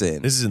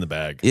listen. This is in the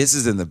bag. This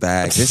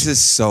is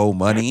so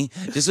money.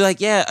 Just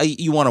like,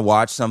 you want to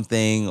watch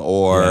something,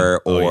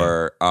 or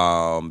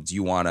do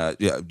you want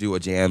to do a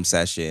jam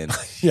session?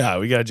 Yeah,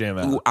 we gotta jam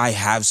out. I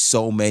have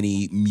so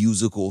many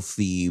musical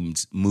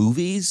themed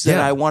movies that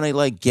I want to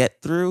like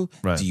get through.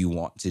 Right. Do you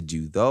want to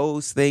do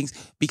those things?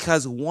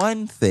 Because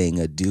one thing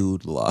a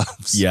dude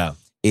loves,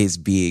 is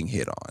being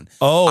hit on.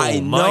 Oh,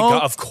 my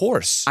God, of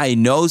course. I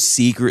know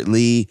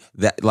secretly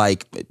that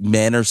like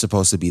men are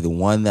supposed to be the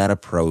one that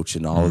approach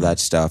and all of that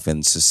stuff,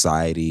 and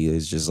society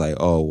is just like,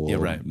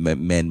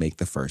 men make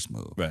the first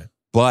move. Right.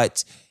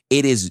 But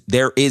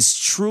there is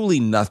truly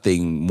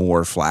nothing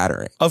more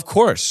flattering. Of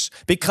course.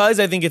 Because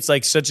I think it's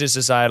like such a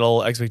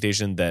societal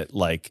expectation that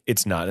like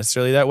it's not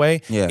necessarily that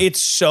way. Yeah.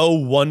 It's so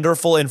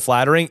wonderful and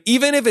flattering,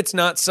 even if it's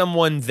not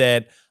someone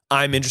that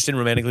I'm interested in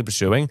romantically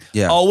pursuing.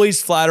 Yeah.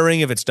 Always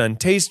flattering if it's done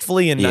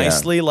tastefully and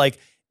nicely. Like,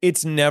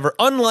 it's never,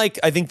 unlike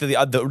I think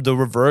the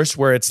reverse,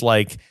 where it's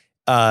like,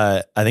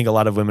 I think a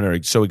lot of women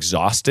are so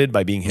exhausted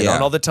by being hit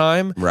on all the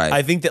time. Right.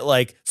 I think that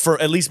like,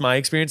 for at least my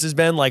experience has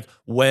been like,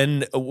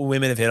 when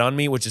women have hit on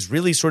me, which is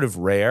really sort of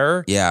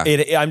rare. Yeah.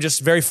 I'm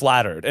just very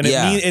flattered, and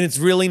and it's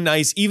really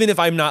nice. Even if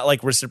I'm not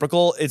like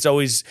reciprocal, it's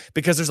always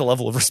because there's a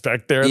level of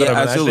respect there that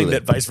I'm imagining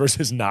that vice versa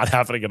is not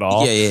happening at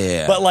all.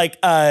 Yeah. But like,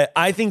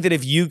 I think that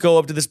if you go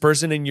up to this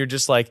person and you're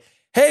just like,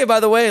 hey, by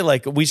the way,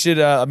 like we should,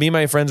 me and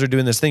my friends are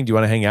doing this thing. Do you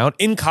want to hang out?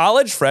 In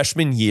college,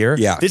 freshman year,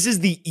 this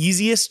is the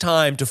easiest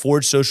time to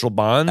forge social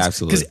bonds.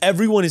 Absolutely. Because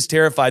everyone is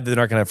terrified that they're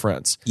not going to have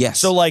friends. Yes.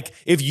 So like,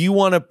 if you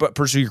want to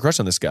pursue your crush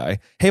on this guy,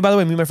 hey, by the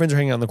way, me and my friends are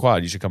hanging out in the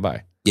quad. You should come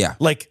by. Yeah.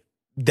 Like,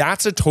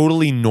 that's a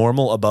totally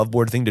normal above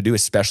board thing to do,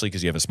 especially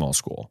because you have a small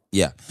school.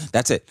 Yeah,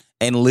 that's it.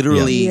 And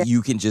literally,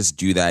 you can just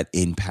do that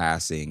in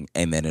passing,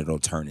 and then it'll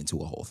turn into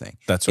a whole thing.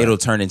 That's right. It'll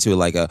turn into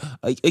like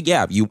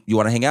you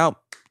want to hang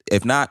out?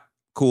 If not,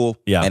 cool.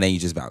 Yeah. And then you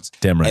just bounce.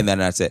 Damn right. And then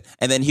that's it.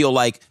 And then he'll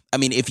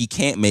if he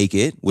can't make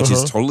it, which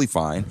is totally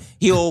fine,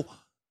 he'll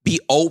be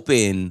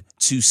open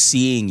to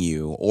seeing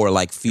you, or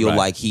like feel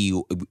like he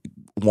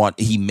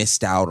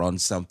missed out on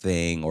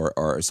something,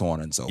 or so on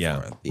and so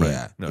forth.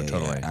 Yeah. No,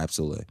 totally. Yeah,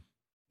 absolutely.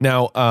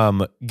 Now,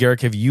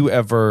 Garrick, have you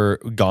ever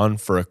gone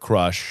for a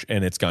crush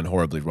and it's gone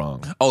horribly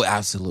wrong? Oh,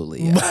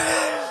 absolutely.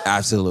 Yeah.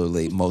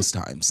 Absolutely. Most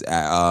times.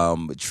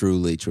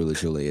 Truly,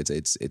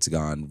 it's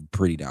gone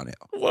pretty downhill.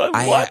 What?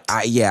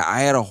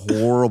 I had a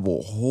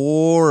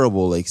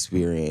horrible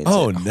experience.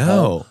 Oh,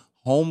 no.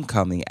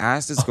 Homecoming.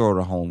 Asked this girl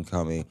to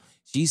homecoming.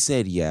 She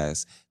said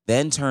yes.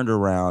 Then turned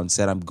around,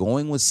 said, I'm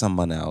going with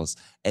someone else.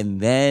 And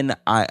then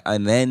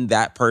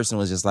that person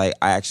was just like,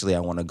 I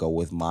want to go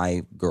with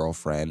my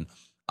girlfriend.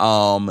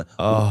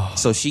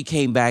 So she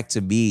came back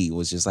to me,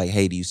 was just like,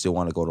 hey, do you still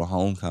want to go to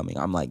homecoming?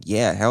 I'm like,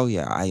 yeah, hell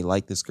yeah. I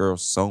like this girl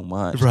so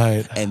much.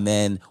 Right. And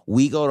then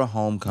we go to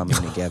homecoming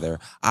together.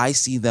 I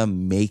see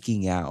them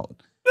making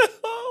out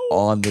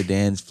on the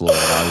dance floor. And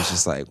I was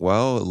just like,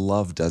 well,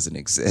 love doesn't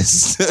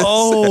exist.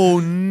 Oh,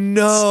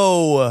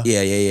 no.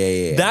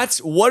 Yeah.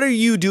 What are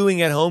you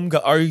doing at home?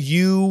 Are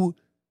you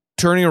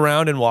turning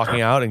around and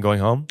walking out and going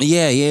home?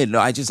 Yeah. No,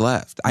 I just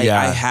left. I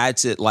had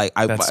to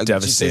That's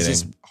devastating.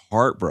 Just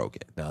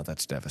heartbroken. No,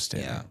 that's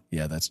devastating.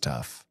 Yeah, that's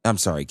tough. I'm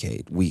sorry,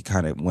 Kate. We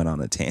kind of went on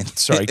a tangent.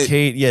 Sorry,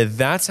 Kate. Yeah,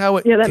 that's how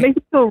it. Yeah, that makes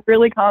me feel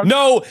really confident.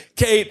 No,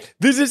 Kate.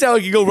 This is how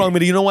it could go wrong.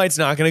 But you know why it's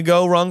not going to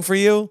go wrong for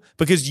you?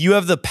 Because you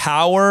have the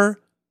power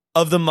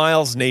of the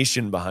Miles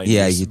Nation behind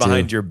you,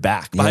 behind your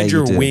back, behind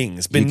your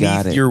wings,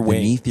 beneath your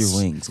wings. Beneath your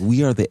wings.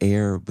 We are the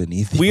air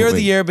beneath your wings. We are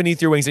the air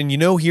beneath your wings. And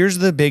here's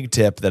the big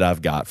tip that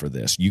I've got for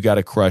this. You got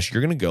to crush.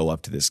 You're going to go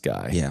up to this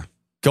guy. Yeah.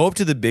 Go up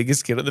to the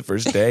biggest kid on the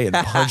first day and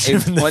punch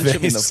him in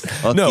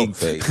the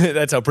face.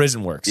 That's how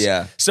prison works.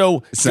 Yeah.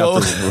 So it's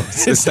not prison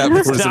rules. It's not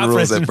prison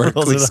rules at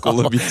Berkeley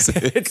School of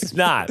Music. It's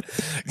not.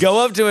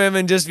 Go up to him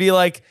and just be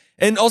like,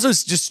 and also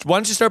just why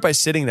don't you start by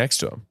sitting next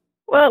to him?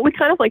 Well, we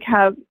kind of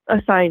have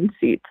assigned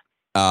seats.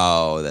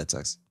 Oh, that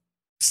sucks.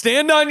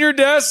 Stand on your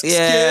desks,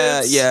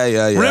 kids.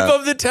 Yeah. Rip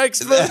up the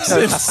textbooks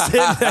and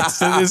sit next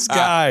to this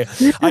guy.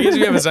 I guess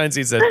we have assigned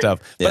seats, that's tough.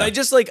 But I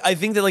just I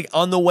think that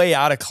on the way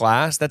out of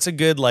class, that's a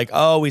good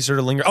we sort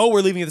of linger. Oh,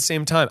 we're leaving at the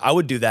same time. I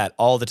would do that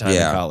all the time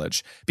in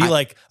college. Be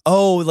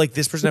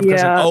this person have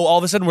class. Oh, all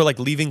of a sudden we're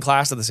leaving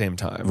class at the same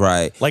time.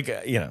 Right. That's how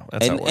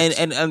it works.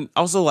 And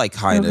also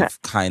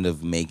kind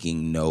of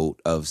making note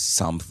of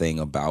something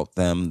about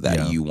them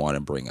that you want to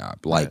bring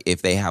up.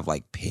 If they have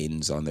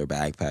pins on their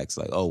backpacks,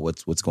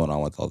 what's going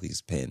on with all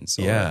these pins?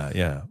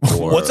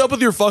 Or, what's up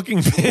with your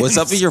fucking pins? What's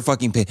up with your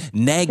fucking pin?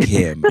 Nag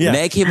him.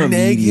 Nag him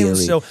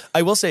immediately. So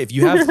I will say, if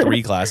you have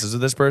 3 classes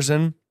with this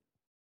person,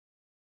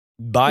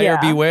 buyer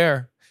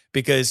beware.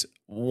 Because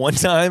one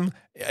time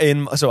I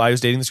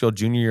was dating this girl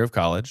junior year of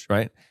college,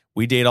 right?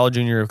 We date all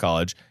junior year of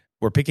college.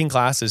 We're picking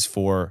classes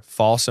for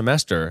fall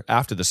semester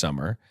after the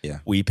summer.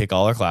 Yeah. We pick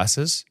all our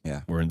classes.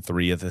 Yeah. We're in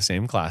 3 of the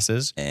same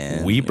classes.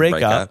 And we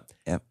break up.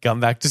 Yep. Come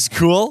back to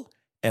school.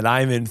 And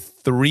I'm in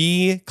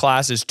 3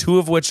 classes, 2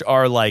 of which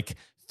are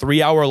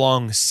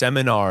 3-hour-long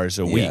seminars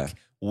a week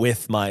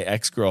with my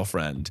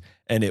ex-girlfriend.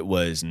 And it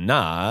was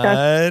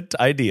not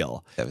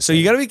ideal. So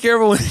you got to be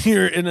careful when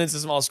you're in a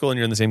small school and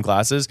you're in the same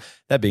classes.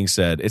 That being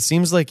said, it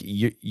seems like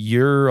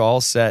you're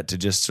all set to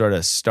just sort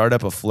of start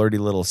up a flirty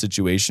little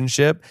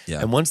situationship.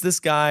 Yeah. And once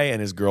this guy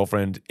and his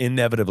girlfriend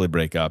inevitably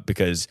break up,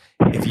 because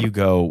if you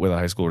go with a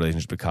high school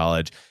relationship to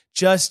college,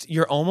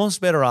 you're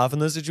almost better off in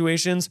those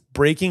situations,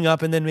 breaking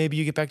up, and then maybe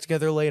you get back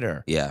together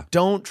later. Yeah.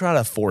 Don't try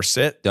to force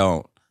it.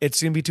 Don't.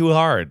 It's going to be too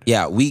hard.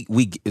 Yeah,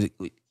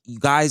 you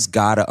guys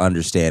got to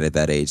understand at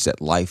that age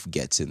that life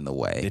gets in the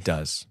way. It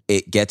does.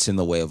 It gets in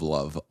the way of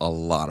love a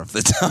lot of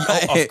the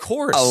time. Oh, of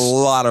course. A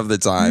lot of the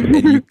time.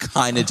 And you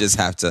kind of just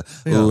have to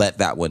let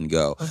that one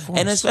go.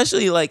 And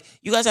especially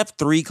you guys have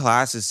 3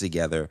 classes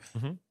together.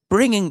 Mm-hmm.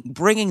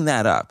 Bringing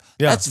that up.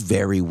 Yeah. That's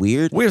very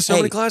weird. We have so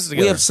many classes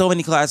together. We have so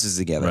many classes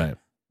together. Right.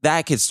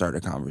 That could start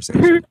a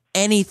conversation.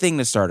 Anything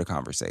to start a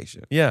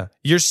conversation. Yeah.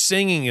 Your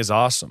singing is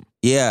awesome.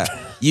 Yeah.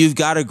 You've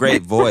got a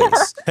great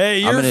voice. Hey,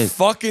 your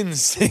fucking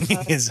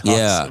singing is awesome.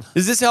 Yeah.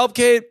 Does this help,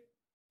 Kate?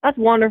 That's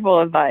wonderful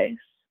advice.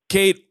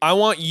 Kate, I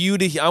want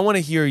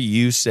to hear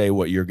you say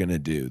what you're going to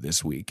do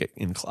this week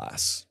in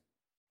class.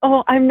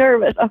 Oh, I'm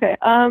nervous. Okay.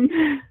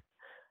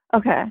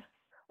 Okay.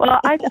 Well,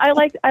 I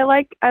like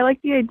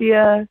the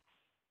idea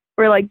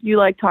where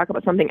you talk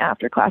about something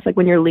after class,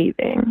 when you're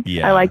leaving.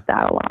 Yeah. I like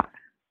that a lot.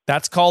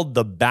 That's called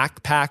the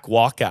backpack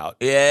walkout.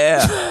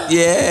 Yeah.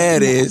 Yeah,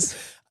 it is.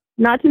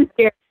 Not too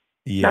scary.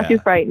 Yeah. Not too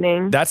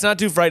frightening. That's not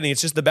too frightening.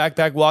 It's just the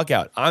backpack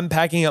walkout. I'm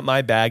packing up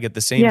my bag at the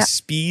same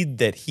speed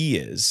that he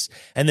is.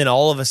 And then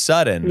all of a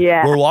sudden,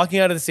 we're walking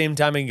out at the same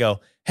time and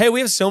go, hey, we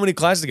have so many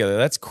classes together.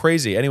 That's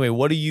crazy. Anyway,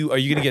 are you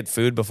going to get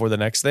food before the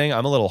next thing?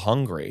 I'm a little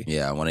hungry.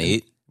 Yeah, I want to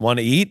eat. Want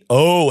to eat?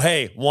 Oh,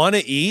 hey, want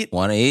to eat?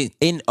 Want to eat?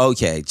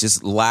 Okay,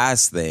 just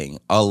last thing.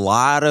 A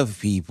lot of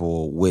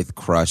people with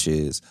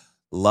crushes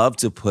love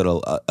to put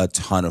a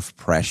ton of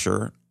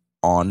pressure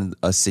on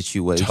a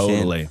situation.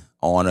 Totally.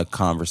 On a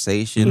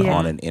conversation,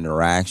 on an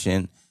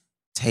interaction.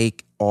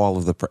 Take all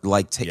of the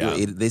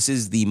this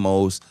is the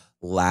most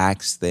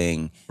lax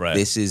thing. Right.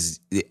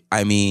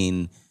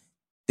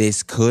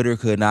 This could or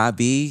could not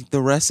be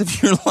the rest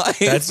of your life.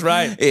 That's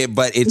right.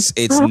 But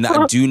it's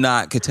not. Do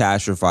not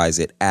catastrophize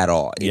it at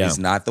all. It is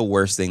not the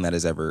worst thing that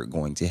is ever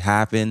going to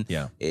happen.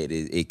 Yeah.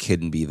 It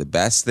couldn't be the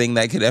best thing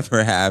that could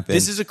ever happen.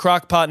 This is a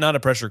crock pot, not a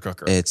pressure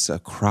cooker. It's a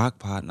crock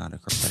pot, not a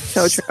crock pot.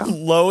 So true.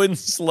 Low and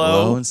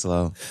slow. Low and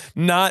slow.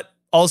 Not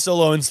also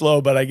low and slow,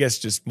 but I guess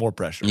just more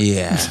pressure.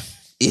 Yeah.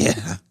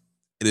 Yeah.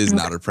 It is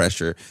not a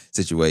pressure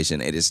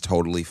situation. It is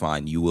totally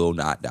fine. You will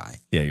not die.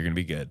 Yeah, you're going to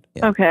be good.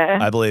 Yeah. Okay.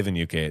 I believe in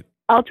you, Kate.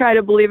 I'll try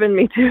to believe in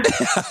me too.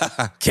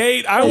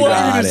 Kate, I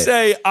want you to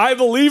say, I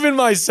believe in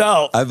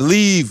myself. I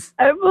believe.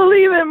 I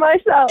believe in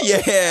myself.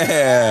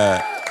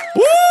 Yeah.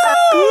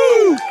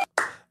 Woo!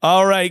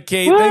 All right,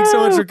 Kate, thanks so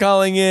much for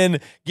calling in.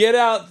 Get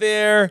out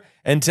there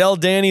and tell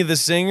Danny the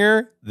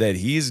singer that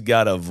he's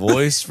got a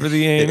voice for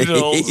the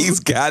angels. He's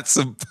got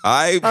some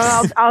pipes.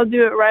 I'll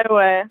do it right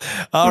away.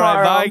 All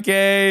right, bye,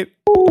 Kate.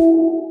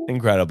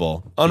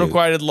 Incredible.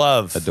 Unrequited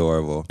love.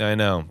 Adorable. I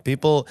know.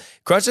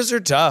 Crushes are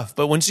tough,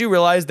 but once you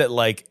realize that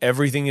like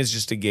everything is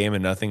just a game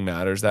and nothing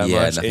matters that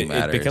much,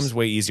 it becomes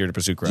way easier to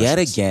pursue crushes. Yet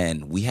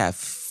again, we have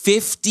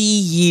 50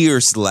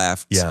 years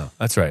left. Yeah,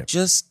 that's right.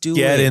 Just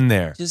Get in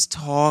there. Just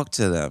talk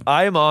to them.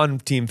 I am on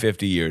team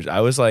 50 years.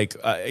 I was like,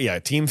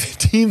 team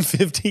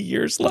 50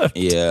 years left.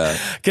 Yeah.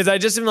 Because I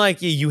just am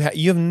like, you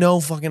have no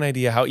fucking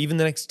idea how even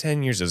the next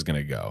 10 years is going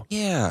to go.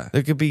 Yeah.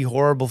 There could be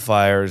horrible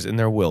fires and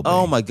there will be.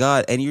 Oh my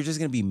God. And you're just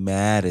going to be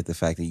mad at the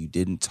fact that you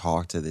didn't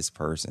talk to this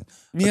person.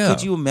 Yeah.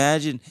 Could you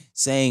imagine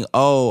saying,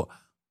 oh,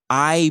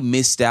 I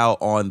missed out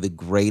on the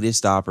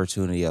greatest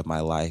opportunity of my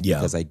life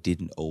because I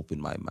didn't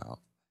open my mouth?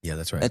 Yeah,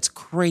 that's right. That's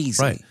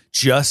crazy. Right.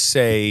 Just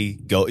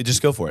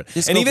go for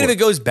it. And even if it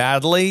goes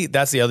badly,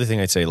 that's the other thing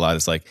I'd say a lot.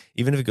 It's like,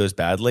 even if it goes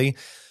badly,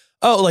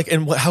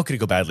 how could it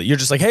go badly? You're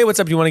just like, hey, what's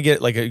up? Do you want to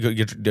get like a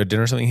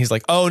dinner or something? He's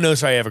like, oh no,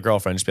 sorry, I have a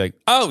girlfriend. Just be like,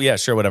 oh yeah,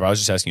 sure, whatever. I was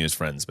just asking you as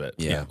friends, but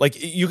yeah. Like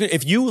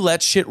if you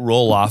let shit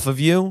roll off of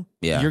you,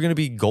 you're gonna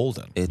be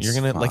golden. You're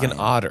gonna like an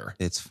otter.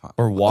 It's fine.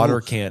 Or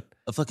water can't.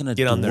 A fucking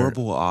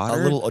adorable otter.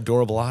 A little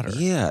adorable otter.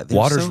 Yeah.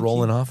 Water's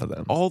rolling off of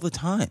them. All the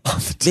time.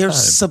 They're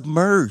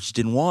submerged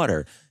in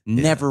water.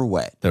 Never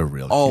wet. They're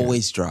real cute.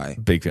 Always dry.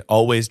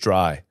 Always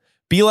dry.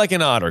 Be like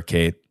an otter,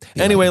 Kate.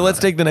 Anyway, let's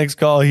take the next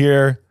call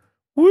here.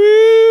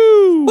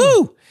 Woo!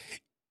 Woo!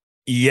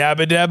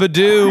 Yabba dabba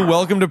doo.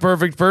 Welcome to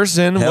Perfect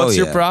Person. What's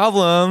your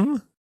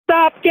problem?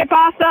 Stop, ¿qué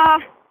pasa?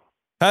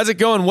 How's it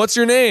going? What's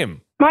your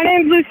name? My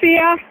name's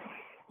Lucia.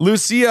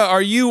 Lucia,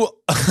 are you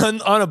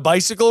on a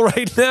bicycle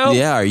right now?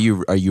 Yeah, are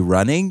you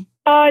running?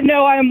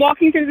 No, I'm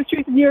walking through the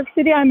streets of New York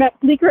City. I'm at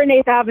Bleecker and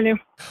 8th Avenue.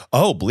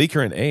 Oh,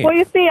 Bleecker and 8th. Well,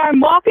 you see, I'm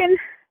walking.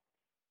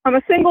 I'm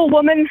a single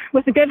woman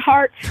with a good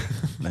heart.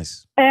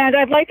 Nice. And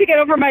I'd like to get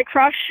over my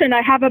crush, and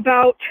I have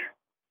about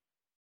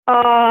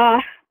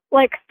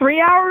 3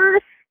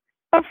 hours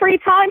of free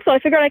time, so I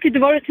figured I could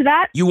devote it to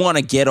that. You want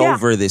to get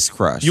over this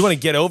crush? You want to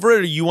get over it,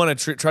 or you want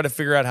to try to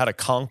figure out how to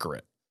conquer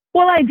it?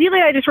 Well,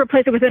 ideally, I just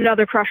replace it with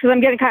another crush, because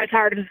I'm getting kind of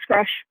tired of this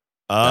crush.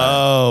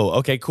 Oh,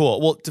 okay,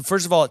 cool. Well,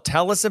 first of all,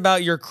 tell us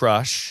about your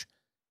crush,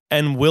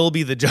 and we'll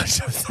be the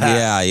judge of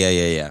that.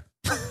 Yeah.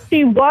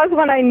 She was,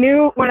 when I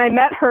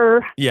met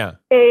her,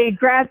 a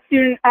grad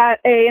student at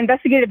a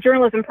investigative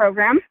journalism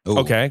program. Ooh.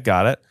 Okay,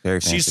 got it.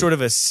 Very fancy. She's sort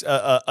of a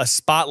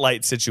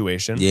spotlight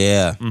situation.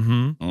 Yeah.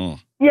 Mm-hmm. Mm.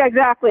 Yeah,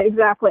 exactly.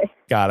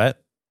 Got it.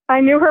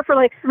 I knew her for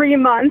like 3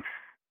 months,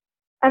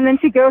 and then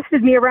she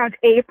ghosted me around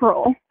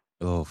April.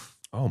 Oof.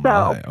 Oh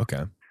my.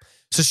 Okay.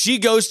 So she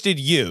ghosted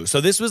you. So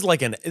this is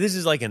like an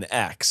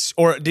ex,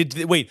 or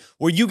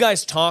were you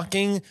guys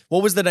talking?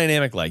 What was the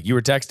dynamic like? You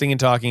were texting and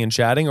talking and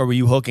chatting, or were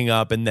you hooking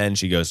up and then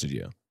she ghosted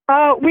you?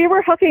 We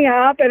were hooking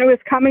up, and it was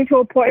coming to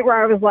a point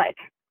where I was like,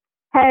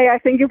 hey, I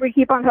think if we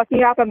keep on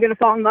hooking up, I'm going to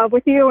fall in love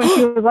with you. And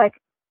she was like,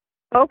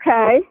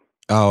 okay.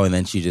 Oh, and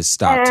then she just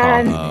stopped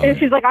talking. And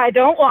she's like, I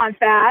don't want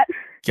that.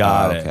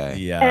 Got it. Okay.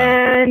 Yeah.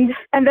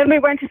 And then we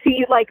went to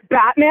see like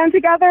Batman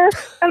together,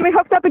 and we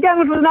hooked up again,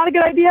 which was not a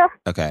good idea.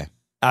 Okay.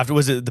 After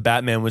the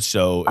Batman was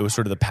it was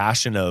sort of the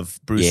passion of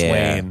Bruce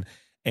Wayne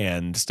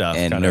and stuff.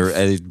 And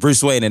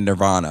Bruce Wayne and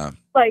Nirvana.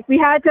 Like we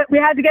had to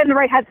get in the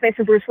right headspace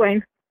for Bruce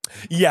Wayne.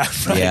 Yeah.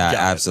 Right. Yeah,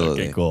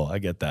 absolutely. Okay, cool. I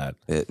get that.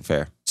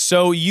 Fair.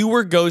 So you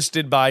were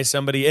ghosted by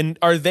somebody, and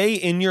are they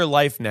in your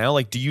life now?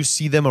 Like, do you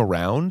see them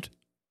around?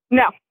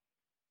 No.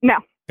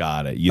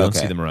 Got it. You don't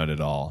see them around at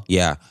all.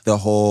 Yeah. The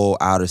whole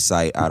out of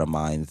sight, out of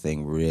mind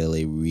thing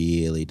really,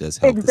 really does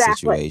help the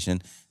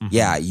situation. Mm-hmm.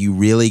 Yeah. You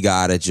really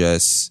got to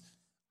just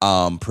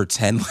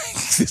pretend like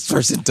this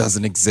person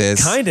doesn't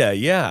exist. Kinda,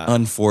 yeah.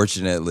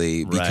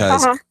 Unfortunately,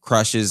 because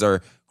crushes are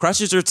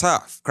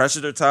tough.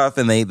 Crushes are tough,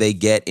 and they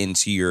get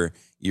into your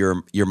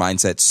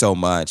mindset so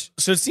much.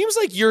 So it seems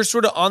like you're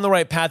sort of on the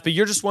right path, but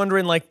you're just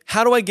wondering, like,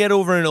 how do I get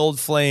over an old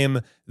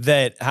flame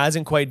that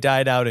hasn't quite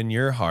died out in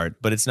your heart,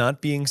 but it's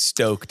not being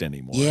stoked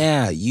anymore?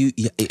 Yeah,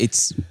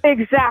 it's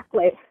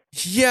exactly.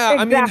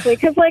 Yeah, exactly.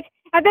 Because like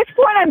at this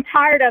point, I'm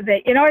tired of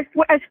it. You know,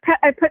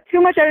 I put too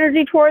much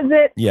energy towards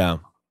it. Yeah.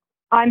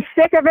 I'm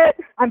sick of it.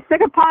 I'm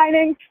sick of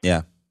pining.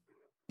 Yeah.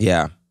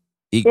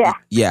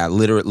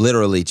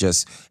 Literally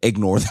just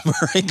ignore them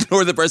or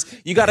ignore the person.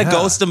 You got to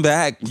ghost them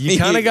back. You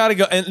kind of got to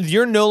go. And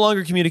you're no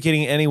longer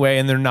communicating anyway,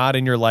 and they're not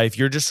in your life.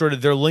 You're just sort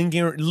of, they're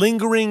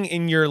lingering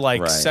in your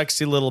like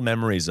sexy little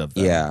memories of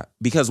them. Yeah.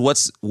 Because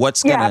what's going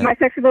to... Yeah, my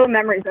sexy little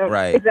memories of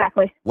right.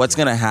 Exactly. What's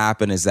going to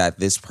happen is that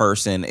this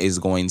person is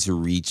going to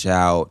reach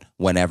out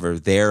whenever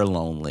they're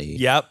lonely.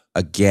 Yep.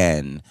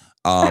 Again.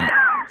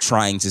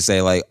 Trying to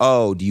say like,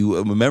 oh, do you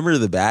remember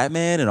the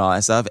Batman and all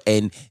that stuff?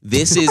 And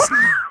this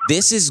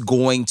is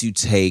going to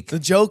take the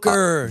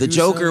Joker. The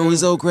Joker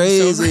was so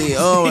crazy.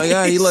 Oh my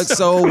God, he looked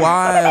so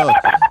wild.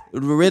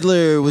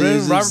 Riddler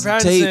was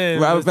Robert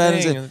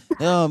Pattinson.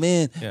 Oh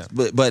man,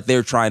 but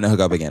they're trying to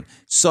hook up again.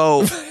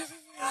 So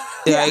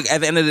Like,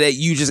 at the end of the day,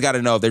 you just got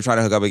to know if they're trying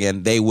to hook up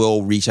again, they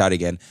will reach out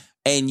again.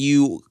 And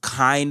you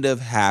kind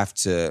of have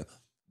to,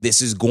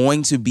 this is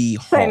going to be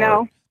hard. Say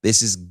no.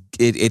 This is,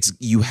 it's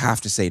you have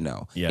to say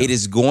no. Yeah. It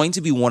is going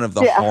to be one of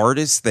the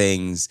hardest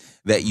things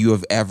that you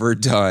have ever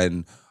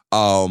done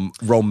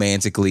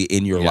romantically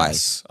in your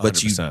life. But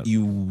 100%.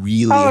 you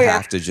really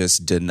have to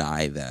just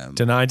deny them.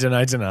 Deny. They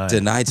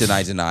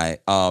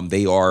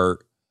are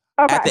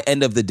at the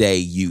end of the day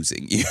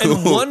using you.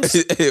 And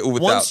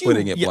without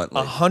putting it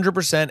bluntly.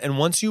 100%. And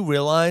once you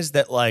realize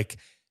that, like,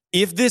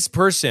 if this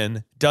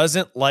person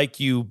doesn't like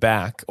you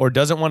back or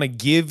doesn't want to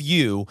give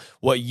you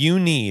what you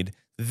need,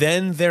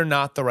 then they're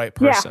not the right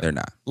person. They're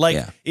not.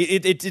 Like,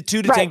 it's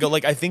two to tango.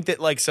 Like, I think that,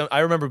 like, I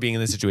remember being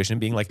in this situation and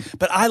being like,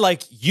 but I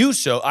like you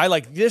I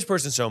like this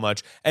person so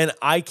much, and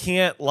I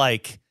can't,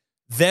 like,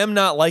 them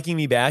not liking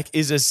me back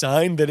is a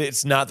sign that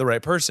it's not the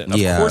right person. Of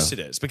course it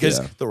is, because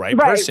the right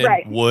person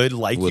would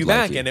like you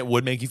back, and it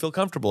would make you feel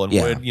comfortable and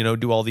would, you know,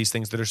 do all these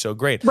things that are so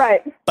great.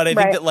 Right. But I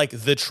think that, like,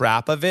 the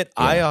trap of it,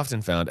 I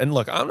often found, and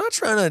look, I'm not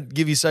trying to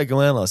give you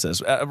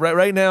psychoanalysis.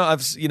 Right now,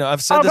 I've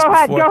said this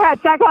before. Go ahead.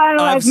 Psychoanalyze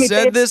me, I've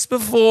said this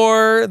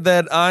before,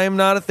 that I'm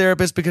not a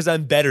therapist because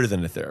I'm better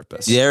than a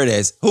therapist. There it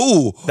is.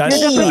 Ooh. You're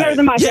definitely better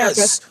than my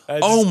therapist.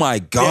 Oh my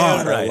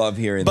God. I love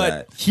hearing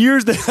that. But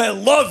here's the, I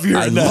love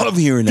hearing that. I love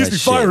hearing that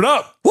shit. Fired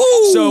up. Woo!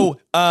 So,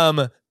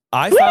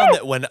 I found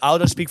that I'll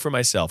just speak for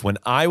myself, when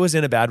I was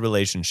in a bad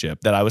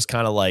relationship, that I was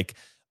kind of like,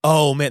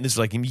 oh man, this was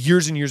like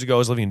years and years ago. I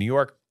was living in New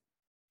York,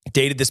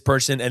 dated this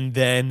person, and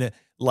then,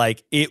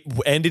 like, it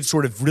ended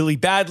sort of really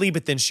badly,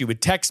 but then she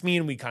would text me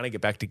and we'd kind of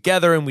get back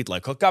together and we'd,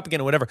 like, hook up again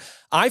or whatever.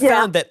 I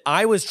found that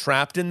I was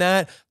trapped in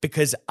that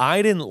because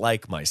I didn't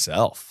like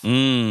myself.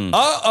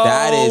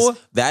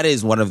 That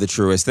is one of the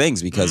truest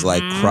things, because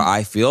like,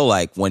 I feel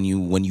like when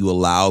you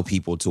allow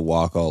people to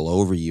walk all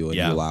over you and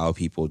you allow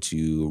people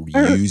to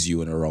use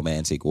you in a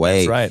romantic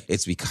way,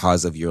 it's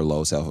because of your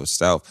low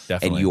self-esteem.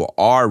 And you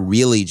are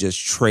really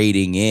just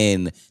trading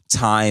in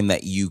time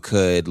that you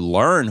could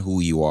learn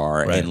who you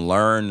are and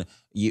learn,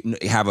 you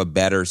have a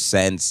better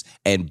sense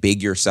and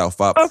big yourself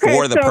up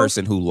for the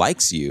person who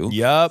likes you,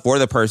 for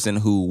the person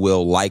who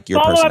will like your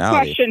personality.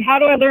 Follow-up question: how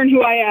do I learn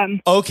who I am?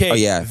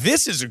 Okay,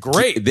 this is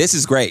great. This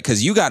is great,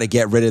 because you got to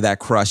get rid of that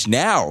crush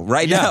now,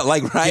 right now,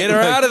 like get her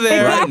out of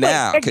there right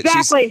now,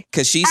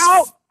 because she's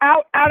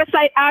out of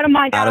sight, out of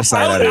mind, out of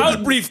sight,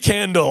 out brief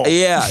candle.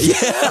 Yeah.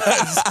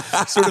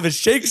 Sort of a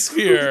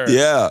Shakespeare.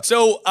 Yeah.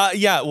 So,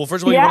 well,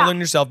 first of all, you want to learn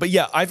yourself. But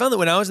I found that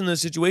when I was in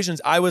those situations,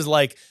 I was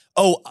like,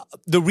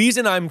 the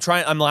reason I'm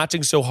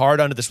latching so hard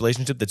onto this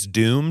relationship that's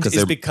doomed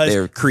is because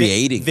they're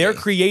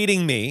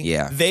creating me.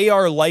 Yeah. They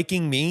are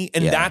liking me,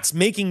 and that's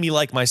making me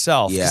like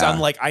myself. Because I'm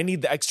like, I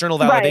need the external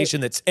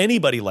validation that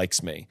anybody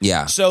likes me.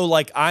 Yeah. So,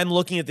 like, I'm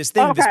looking at this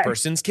thing. This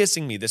person's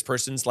kissing me. This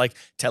person's, like,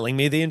 telling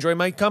me they enjoy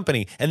my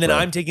company. And then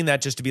I'm taking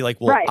that just to be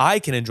like, well, I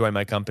can enjoy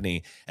my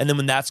company. And then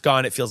when that's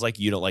gone, it feels like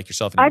you don't like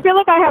yourself anymore. I feel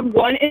like I have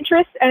one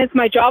interest, and it's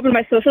my job and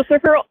my social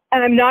circle,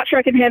 and I'm not sure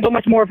I can handle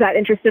much more of that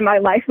interest in my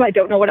life, and I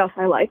don't know what else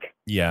I like.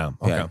 Yeah.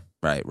 Okay. Yeah.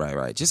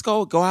 Right. Just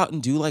go out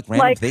and do, like,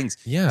 random things.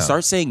 Yeah.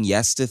 Start saying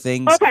yes to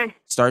things. Okay.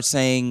 Start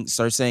saying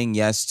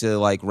yes to,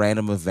 like,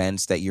 random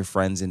events that your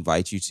friends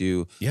invite you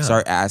to. Yeah.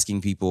 Start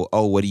asking people,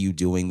 oh, what are you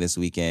doing this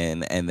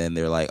weekend? And then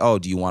they're like, oh,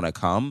 do you want to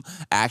come?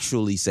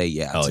 Actually say to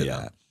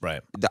that.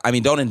 Right. I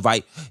mean, don't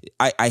invite.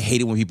 I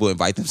hate it when people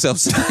invite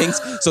themselves to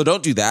things. So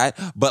don't do that.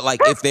 But,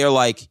 like, if they're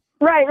like,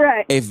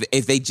 right.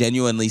 If they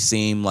genuinely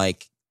seem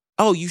like,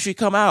 oh, you should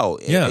come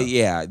out.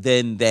 Yeah.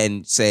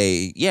 Then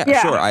say,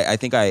 sure. I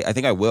think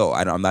I will.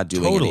 I'm not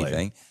doing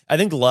anything. I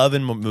think love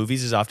in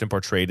movies is often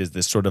portrayed as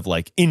this sort of,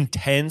 like,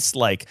 intense,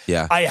 like,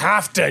 I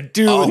have to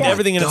do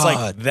everything. And it's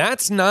like,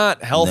 that's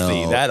not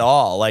healthy at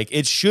all. Like,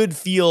 it should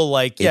feel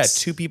like,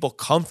 two people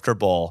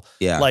comfortable.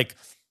 Yeah. Like,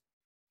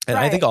 and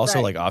I think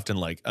also, like, often,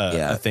 like,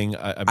 a thing,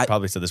 I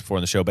probably said this before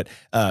in the show, but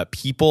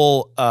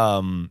people,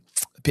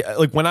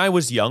 like, when I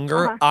was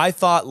younger, I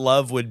thought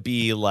love would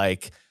be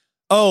like,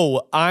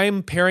 oh,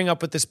 I'm pairing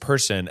up with this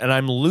person and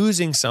I'm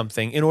losing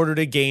something in order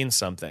to gain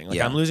something. Like,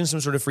 I'm losing some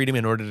sort of freedom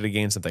in order to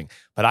gain something.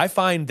 But I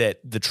find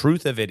that the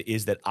truth of it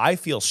is that I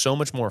feel so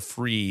much more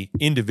free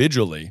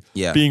individually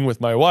being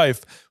with my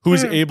wife, who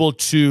is able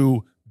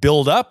to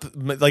build up.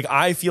 Like,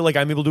 I feel like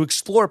I'm able to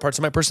explore parts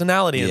of my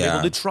personality, and I'm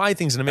able to try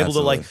things, and I'm able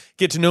to, like,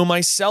 get to know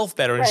myself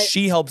better. And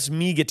she helps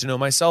me get to know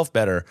myself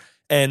better.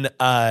 And,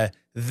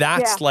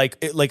 that's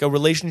like a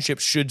relationship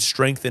should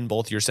strengthen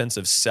both your sense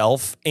of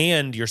self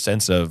and your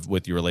sense of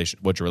what your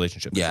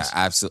relationship is.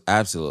 Yeah,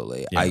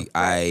 absolutely. Yeah.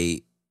 I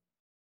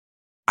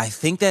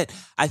think that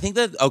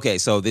okay,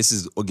 so this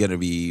is gonna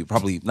be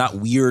probably not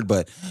weird,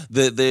 but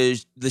the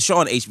show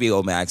on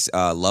HBO Max,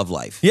 Love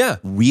Life,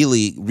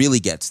 really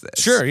gets this.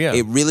 Sure, yeah,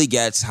 it really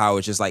gets how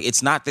it's just like,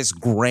 it's not this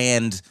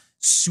grand,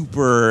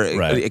 super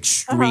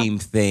extreme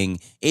thing.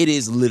 It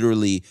is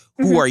literally,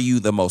 who are you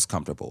the most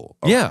comfortable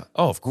around? Yeah.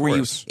 Oh, of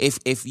course.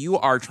 If you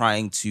are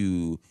trying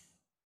to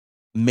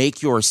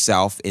make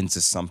yourself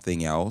into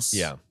something else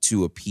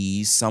to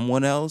appease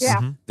someone else,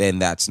 then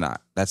that's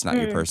not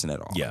your person at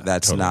all. Yeah,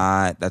 that's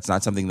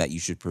not something that you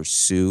should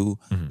pursue.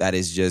 That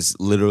is just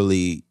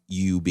literally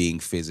you being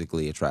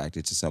physically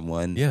attracted to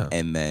someone. Yeah.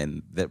 And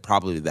then that's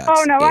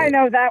Oh no, I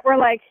know that.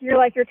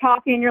 You're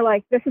talking, you're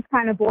like, this is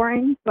kind of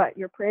boring, but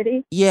you're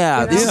pretty.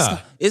 Yeah,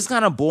 it's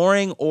kind of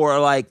boring, or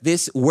like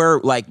this, we're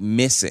like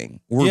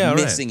missing. We're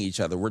missing each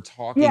other. We're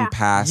talking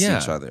past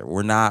each other.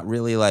 We're not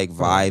really like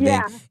vibing.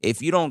 Yeah.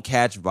 If you don't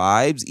catch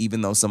vibes,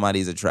 even though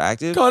somebody's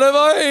attractive. Kind of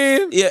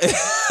vibe. Yeah.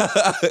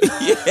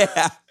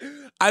 Yeah.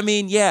 I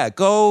mean,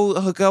 go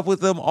hook up with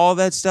them, all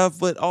that stuff,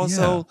 but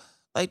also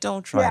like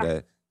don't try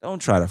to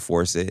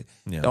force it.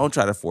 Yeah. Don't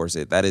try to force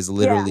it. That is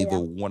literally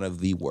one of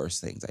the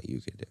worst things that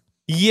you could do.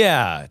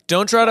 Yeah.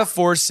 Don't try to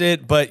force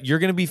it, but you're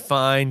going to be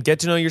fine. Get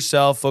to know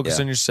yourself, focus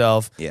on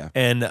yourself. Yeah.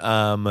 And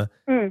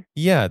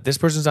this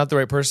person's not the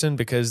right person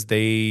because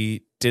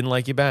they didn't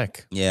like you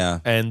back. Yeah.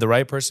 And the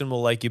right person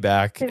will like you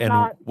back.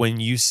 When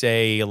you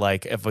say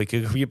like, if we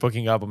keep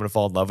hooking up, I'm going to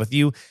fall in love with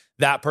you,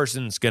 that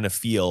person's going to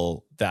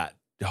feel that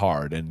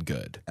hard and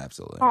good.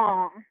 Absolutely.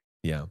 Aww.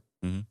 Yeah.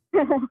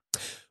 Mm-hmm.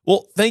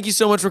 Well, thank you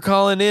so much for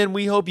calling in.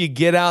 We hope you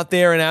get out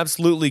there and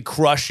absolutely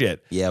crush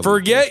it. Yeah.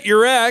 Forget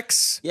your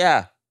ex.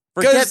 Yeah.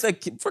 Forget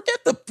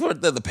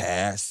the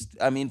past.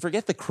 I mean,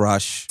 forget the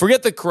crush.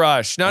 Forget the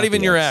crush. Not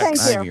even your ex. Thank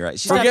you. Not even right.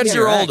 Forget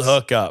your old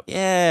hookup.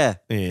 Yeah.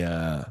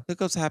 Yeah.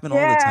 Hookups happen all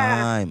the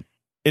time.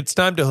 It's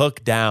time to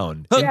hook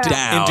down. Hook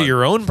down. Into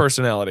your own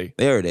personality.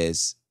 There it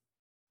is.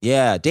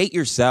 Yeah. Date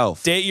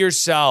yourself. Date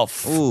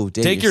yourself. Ooh,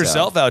 Take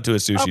yourself out to a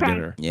sushi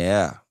dinner.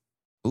 Yeah.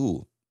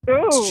 Ooh.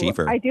 Ooh, it's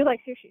cheaper. I do like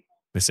sushi.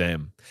 The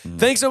same.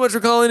 Thanks so much for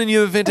calling, and you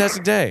have a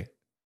fantastic day.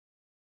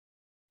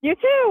 You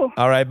too.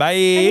 All right, bye.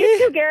 And you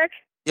too, Garrick.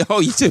 Oh,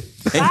 you too.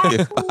 Thank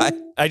you. Bye.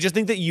 I just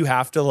think that you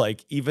have to,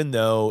 like, even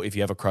though if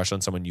you have a crush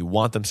on someone, you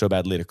want them so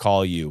badly to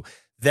call you,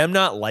 them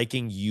not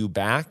liking you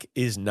back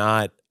is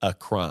not a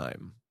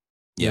crime.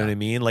 You know what I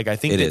mean? Like, I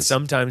think that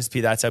sometimes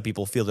that's how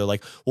people feel. They're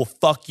like, well,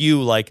 fuck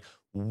you. Like,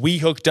 we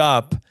hooked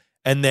up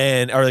and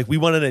then, or like, we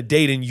went on a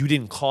date and you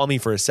didn't call me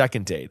for a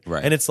second date.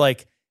 Right. And it's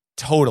like,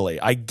 totally.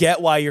 I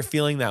get why you're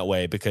feeling that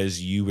way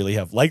because you really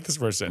have liked this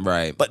person.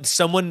 Right. But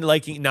someone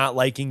not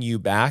liking you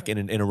back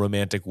in a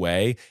romantic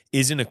way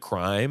isn't a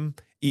crime,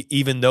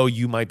 even though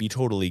you might be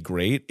totally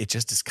great. It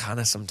just is kind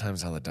of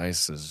sometimes how the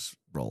dice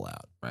roll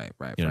out. Right.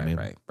 You know what I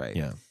mean? Right.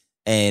 Yeah.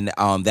 And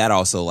that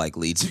also like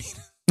leads me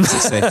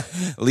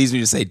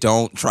to say,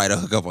 don't try to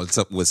hook up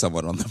with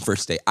someone on the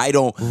first date. I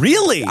don't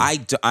really.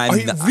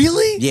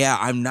 Really? Yeah,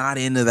 I'm not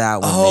into that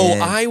one. Oh,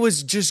 man. I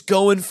was just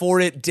going for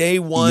it day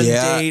one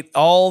date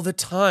all the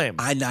time.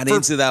 I'm not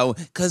into that one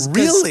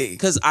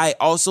because I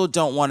also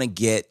don't want to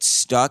get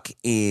stuck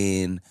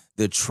in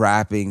the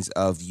trappings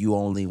of you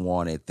only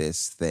wanted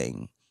this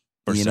thing,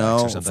 for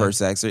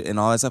sex and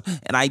all that stuff.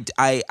 And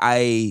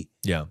I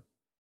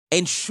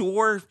and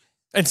sure.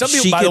 And some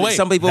people, by the way,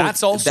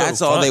 that's also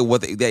that's all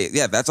fine.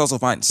 That's also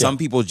fine. Yeah. Some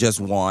people just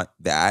want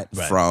that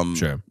from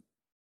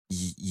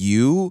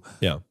you.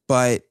 Yeah.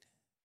 But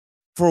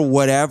for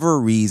whatever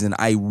reason,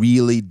 I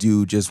really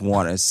do just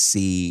want to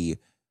see,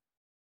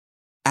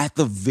 at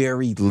the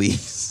very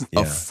least,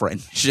 a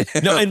friendship.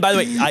 No, and by the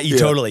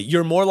way,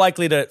 you're more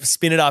likely to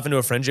spin it off into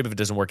a friendship if it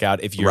doesn't work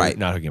out if you're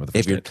not hooking up with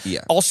the first date.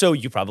 Yeah. Also,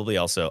 you probably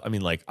I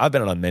mean, like, I've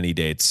been on many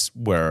dates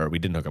where we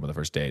didn't hook up on the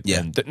first date. Yeah.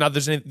 And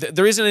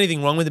there isn't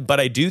anything wrong with it, but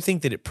I do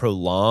think that it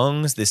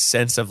prolongs this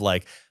sense of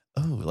like,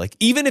 oh, like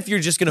even if you're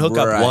just going to hook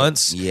up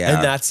once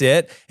and that's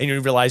it, and you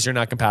realize you're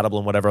not compatible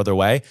in whatever other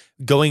way,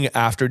 going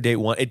after date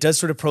one, it does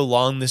sort of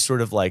prolong this sort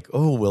of like,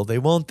 oh, will they,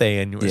 won't they?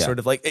 And you're sort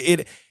of like,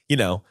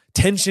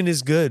 tension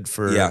is good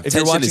for, if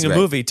you're watching a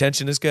movie,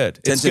 tension is good.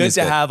 It's good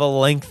to have a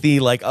lengthy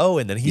like, oh,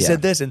 and then he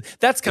said this, and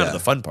that's kind of the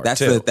fun part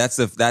too.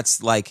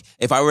 That's like,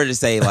 if I were to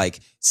say like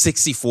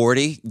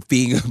 60-40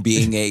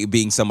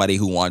 being somebody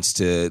who wants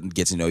to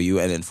get to know you,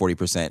 and then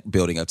 40%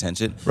 building up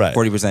tension. Right.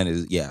 40%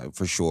 is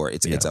for sure.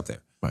 It's up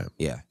there. Right.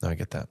 Yeah. No, I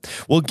get that.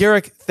 Well,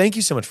 Garrick, thank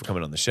you so much for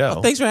coming on the show.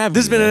 Oh, thanks for having me.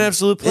 This has been an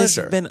absolute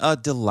pleasure. It's been a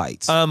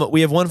delight.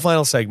 We have one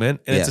final segment,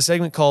 and it's a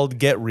segment called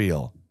Get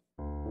Real.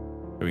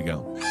 Here we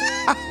go.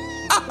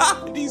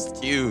 These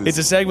cues. It's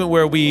a segment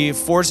where we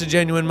force a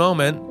genuine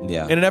moment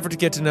in an effort to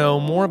get to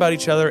know more about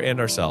each other and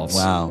ourselves.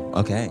 Wow.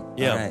 Okay.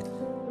 Yeah. All right.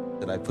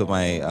 Did I put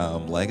my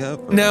leg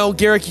up? Or? Now,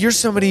 Garrick, you're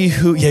somebody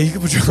who... Yeah, you can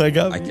put your leg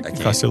up. I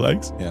can't. Cross your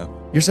legs. Yeah.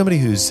 You're somebody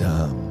who's...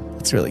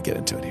 let's really get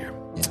into it here.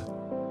 Yeah.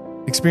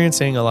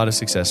 Experiencing a lot of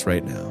success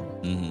right now.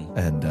 Mm-hmm.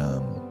 And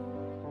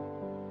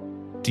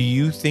do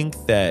you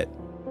think that,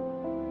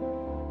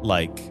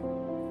 like,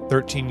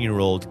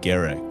 13-year-old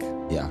Garrick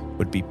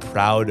would be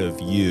proud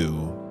of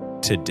you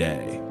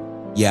today?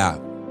 Yeah.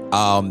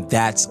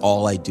 That's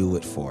all I do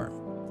it for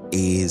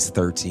is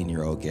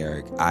 13-year-old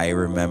Garrick. I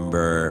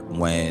remember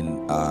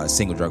when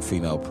Single Drug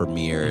Female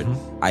premiered,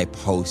 I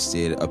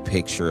posted a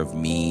picture of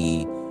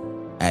me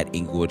at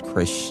Inglewood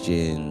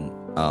Christian,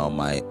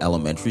 my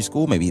elementary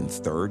school, maybe in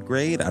 3rd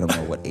grade. I don't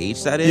know what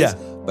age that is,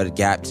 but a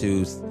gap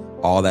tooth,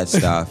 all that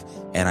stuff.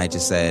 And I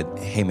just said,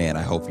 hey, man,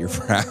 I hope you're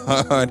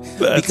proud.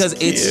 Because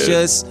it's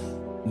just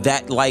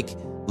that, like,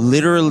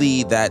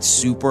 literally that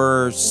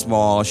super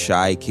small,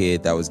 shy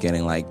kid that was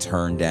getting, like,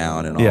 turned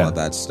down and all of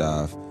that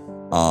stuff,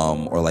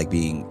 or, like,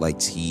 being, like,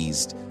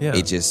 teased. Yeah.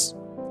 It just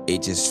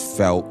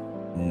felt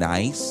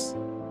nice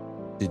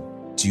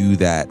to do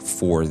that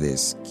for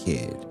this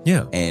kid.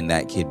 Yeah. And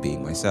that kid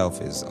being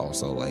myself is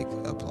also, like,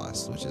 a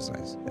plus, which is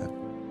nice. Yeah.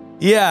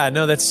 Yeah,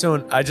 no, that's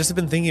so. I just have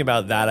been thinking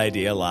about that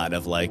idea a lot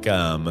of like,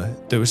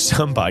 there was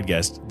some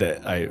podcast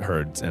that I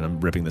heard, and I'm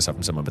ripping this up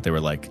from someone, but they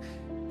were like,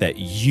 that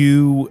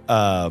you,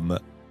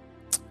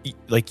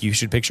 like you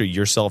should picture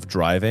yourself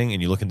driving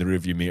and you look in the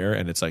rearview mirror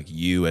and it's like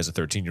you as a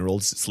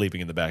 13-year-old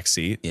sleeping in the back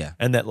seat. Yeah.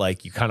 And that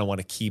like you kind of want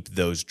to keep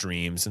those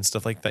dreams and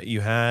stuff like that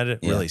you had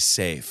really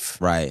safe.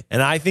 Right.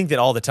 And I think that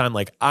all the time,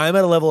 like I'm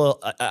at a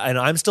level, and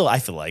I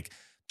feel like,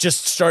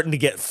 just starting to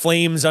get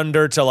flames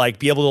under to like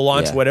be able to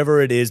launch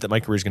whatever it is that my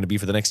career is going to be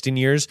for the next 10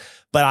 years.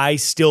 But I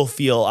still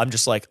feel, I'm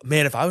just like,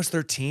 man, if I was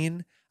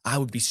 13, I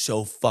would be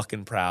so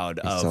fucking proud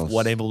of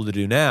what I'm able to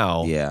do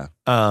now. Yeah.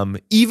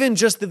 Even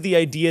just the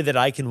idea that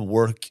I can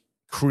work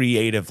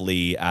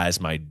creatively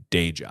as my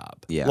day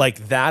job. Yeah.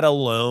 Like that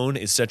alone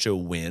is such a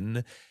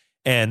win.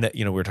 And,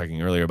 you know, we were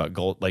talking earlier about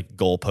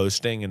goal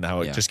posting and how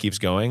it just keeps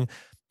going.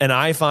 And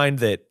I find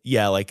that,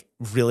 like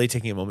really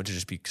taking a moment to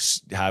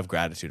just have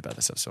gratitude about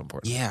this stuff is so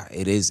important. Yeah,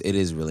 it is. It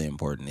is really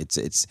important.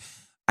 It's.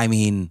 I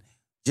mean,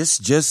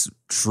 just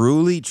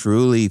truly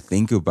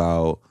think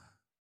about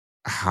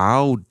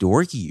how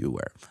dorky you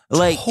were.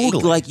 Like,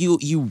 totally. Like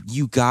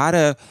you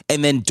gotta,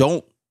 and then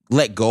don't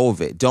let go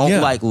of it.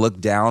 Don't like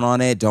look down on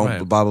it.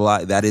 Don't blah, blah,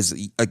 blah. That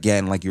is,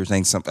 again, like you were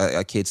saying,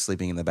 a kid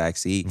sleeping in the back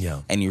seat.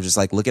 Yeah. And you're just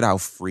like, look at how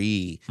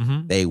free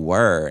they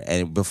were.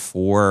 And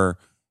before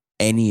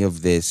any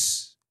of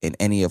this, and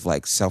any of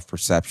like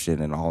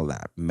self-perception and all of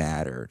that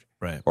mattered.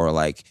 Right. Or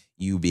like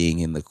you being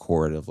in the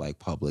court of like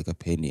public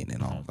opinion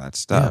and all of that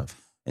stuff.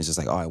 Yeah. It's just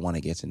like, oh, I want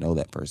to get to know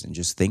that person.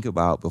 Just think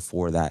about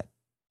before that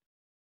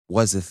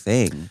was a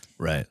thing.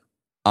 Right.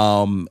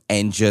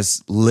 And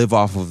just live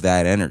off of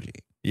that energy.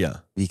 Yeah.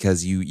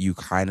 Because you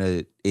kind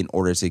of, in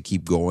order to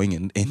keep going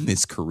in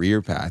this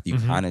career path, you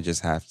kind of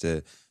just have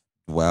to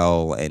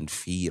dwell and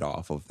feed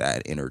off of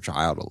that inner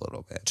child a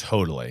little bit.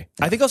 Totally.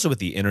 I think also with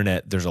the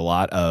internet, there's a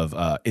lot of,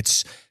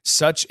 it's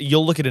such,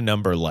 you'll look at a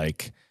number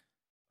like,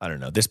 I don't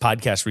know, this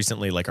podcast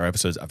recently, like our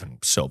episodes, I've been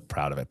so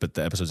proud of it, but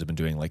the episodes have been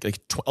doing like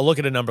I'll look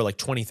at a number like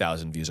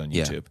 20,000 views on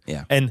YouTube.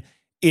 Yeah. And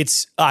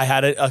I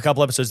had a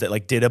couple episodes that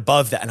like did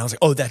above that and I was like,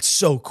 oh, that's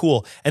so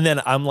cool. And then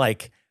I'm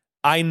like,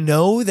 I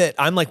know that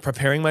I'm like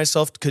preparing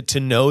myself to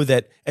know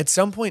that at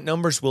some point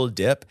numbers will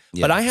dip,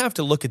 but I have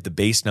to look at the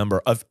base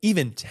number of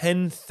even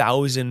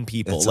 10,000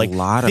 people. That's like, a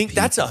lot of people.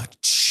 That's a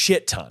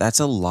shit ton. That's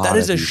a lot. That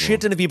is a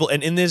shit ton of people.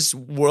 And in this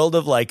world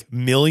of like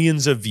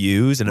millions of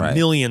views and a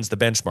million's the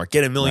benchmark,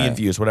 get a million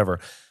views,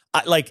 whatever.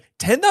 Like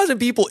 10,000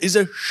 people is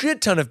a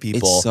shit ton of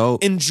people. So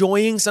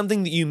enjoying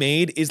something that you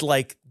made is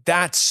like,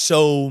 that's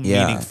so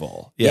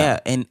meaningful. Yeah.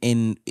 And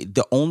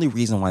the only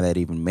reason why that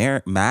even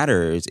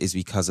matters is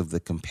because of the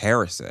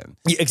comparison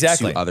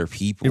to other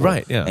people. You're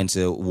right. Yeah. And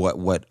to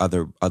what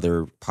other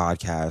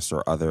podcasts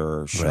or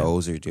other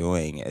shows are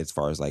doing as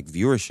far as like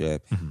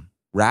viewership,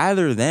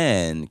 rather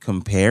than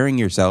comparing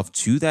yourself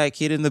to that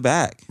kid in the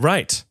back.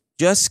 Right.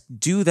 Just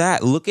do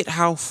that. Look at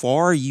how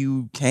far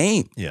you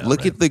came. Yeah,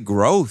 Look at the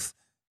growth,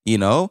 you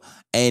know?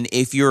 And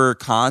if you're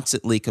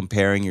constantly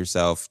comparing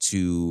yourself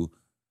to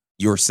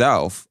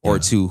yourself or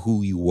to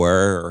who you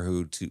were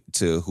or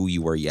to who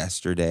you were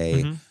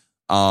yesterday,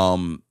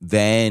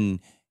 then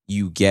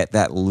you get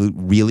that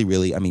really,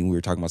 really, I mean, we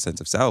were talking about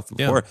sense of self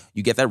before.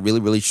 You get that really,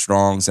 really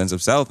strong sense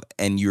of self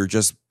and you're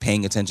just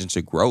paying attention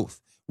to growth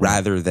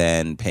rather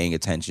than paying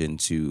attention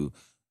to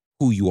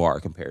who you are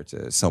compared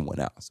to someone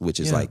else,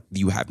 which is like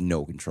you have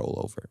no control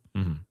over.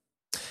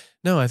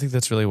 No, I think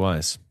that's really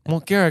wise. Well,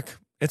 Garrick,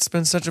 it's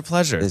been such a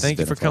pleasure. Thank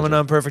you for coming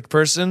on Perfect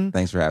Person.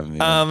 Thanks for having me.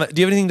 Do you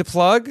have anything to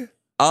plug?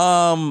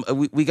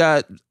 We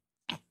got.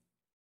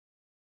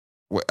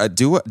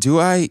 Do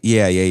I?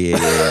 Yeah.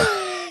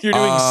 You're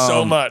doing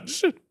so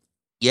much.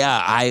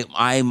 Yeah,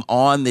 I'm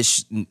on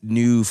this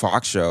new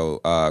Fox show,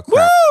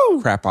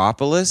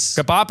 Crapopolis.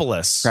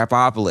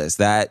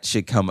 That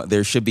should come.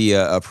 There should be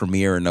a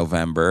premiere in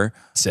November.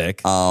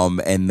 Sick.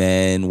 And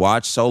then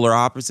watch Solar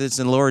Opposites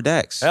and Lower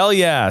Decks. Hell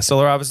yeah,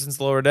 Solar Opposites and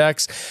Lower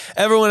Decks.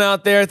 Everyone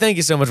out there, thank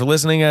you so much for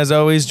listening. As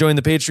always, join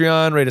the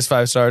Patreon. Rate us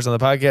 5 stars on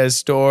the podcast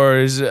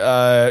stores. You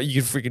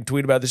can freaking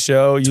tweet about the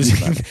show using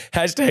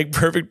hashtag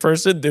Perfect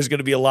Person. There's going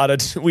to be a lot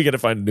of. We got to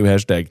find a new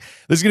hashtag.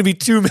 There's going to be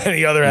too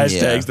many other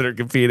hashtags that are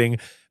competing.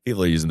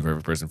 People are using the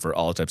Perfect Person for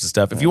all types of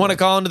stuff. If you want to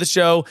call into the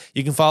show,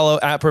 you can follow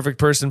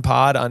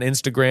 @PerfectPersonPod on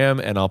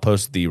Instagram, and I'll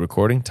post the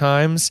recording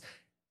times.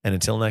 And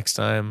until next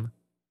time,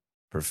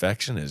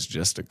 perfection is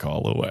just a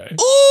call away.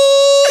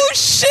 Ooh,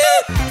 shit!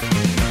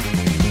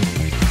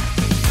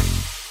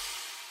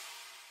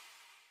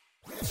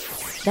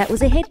 That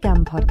was a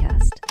HeadGum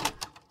podcast.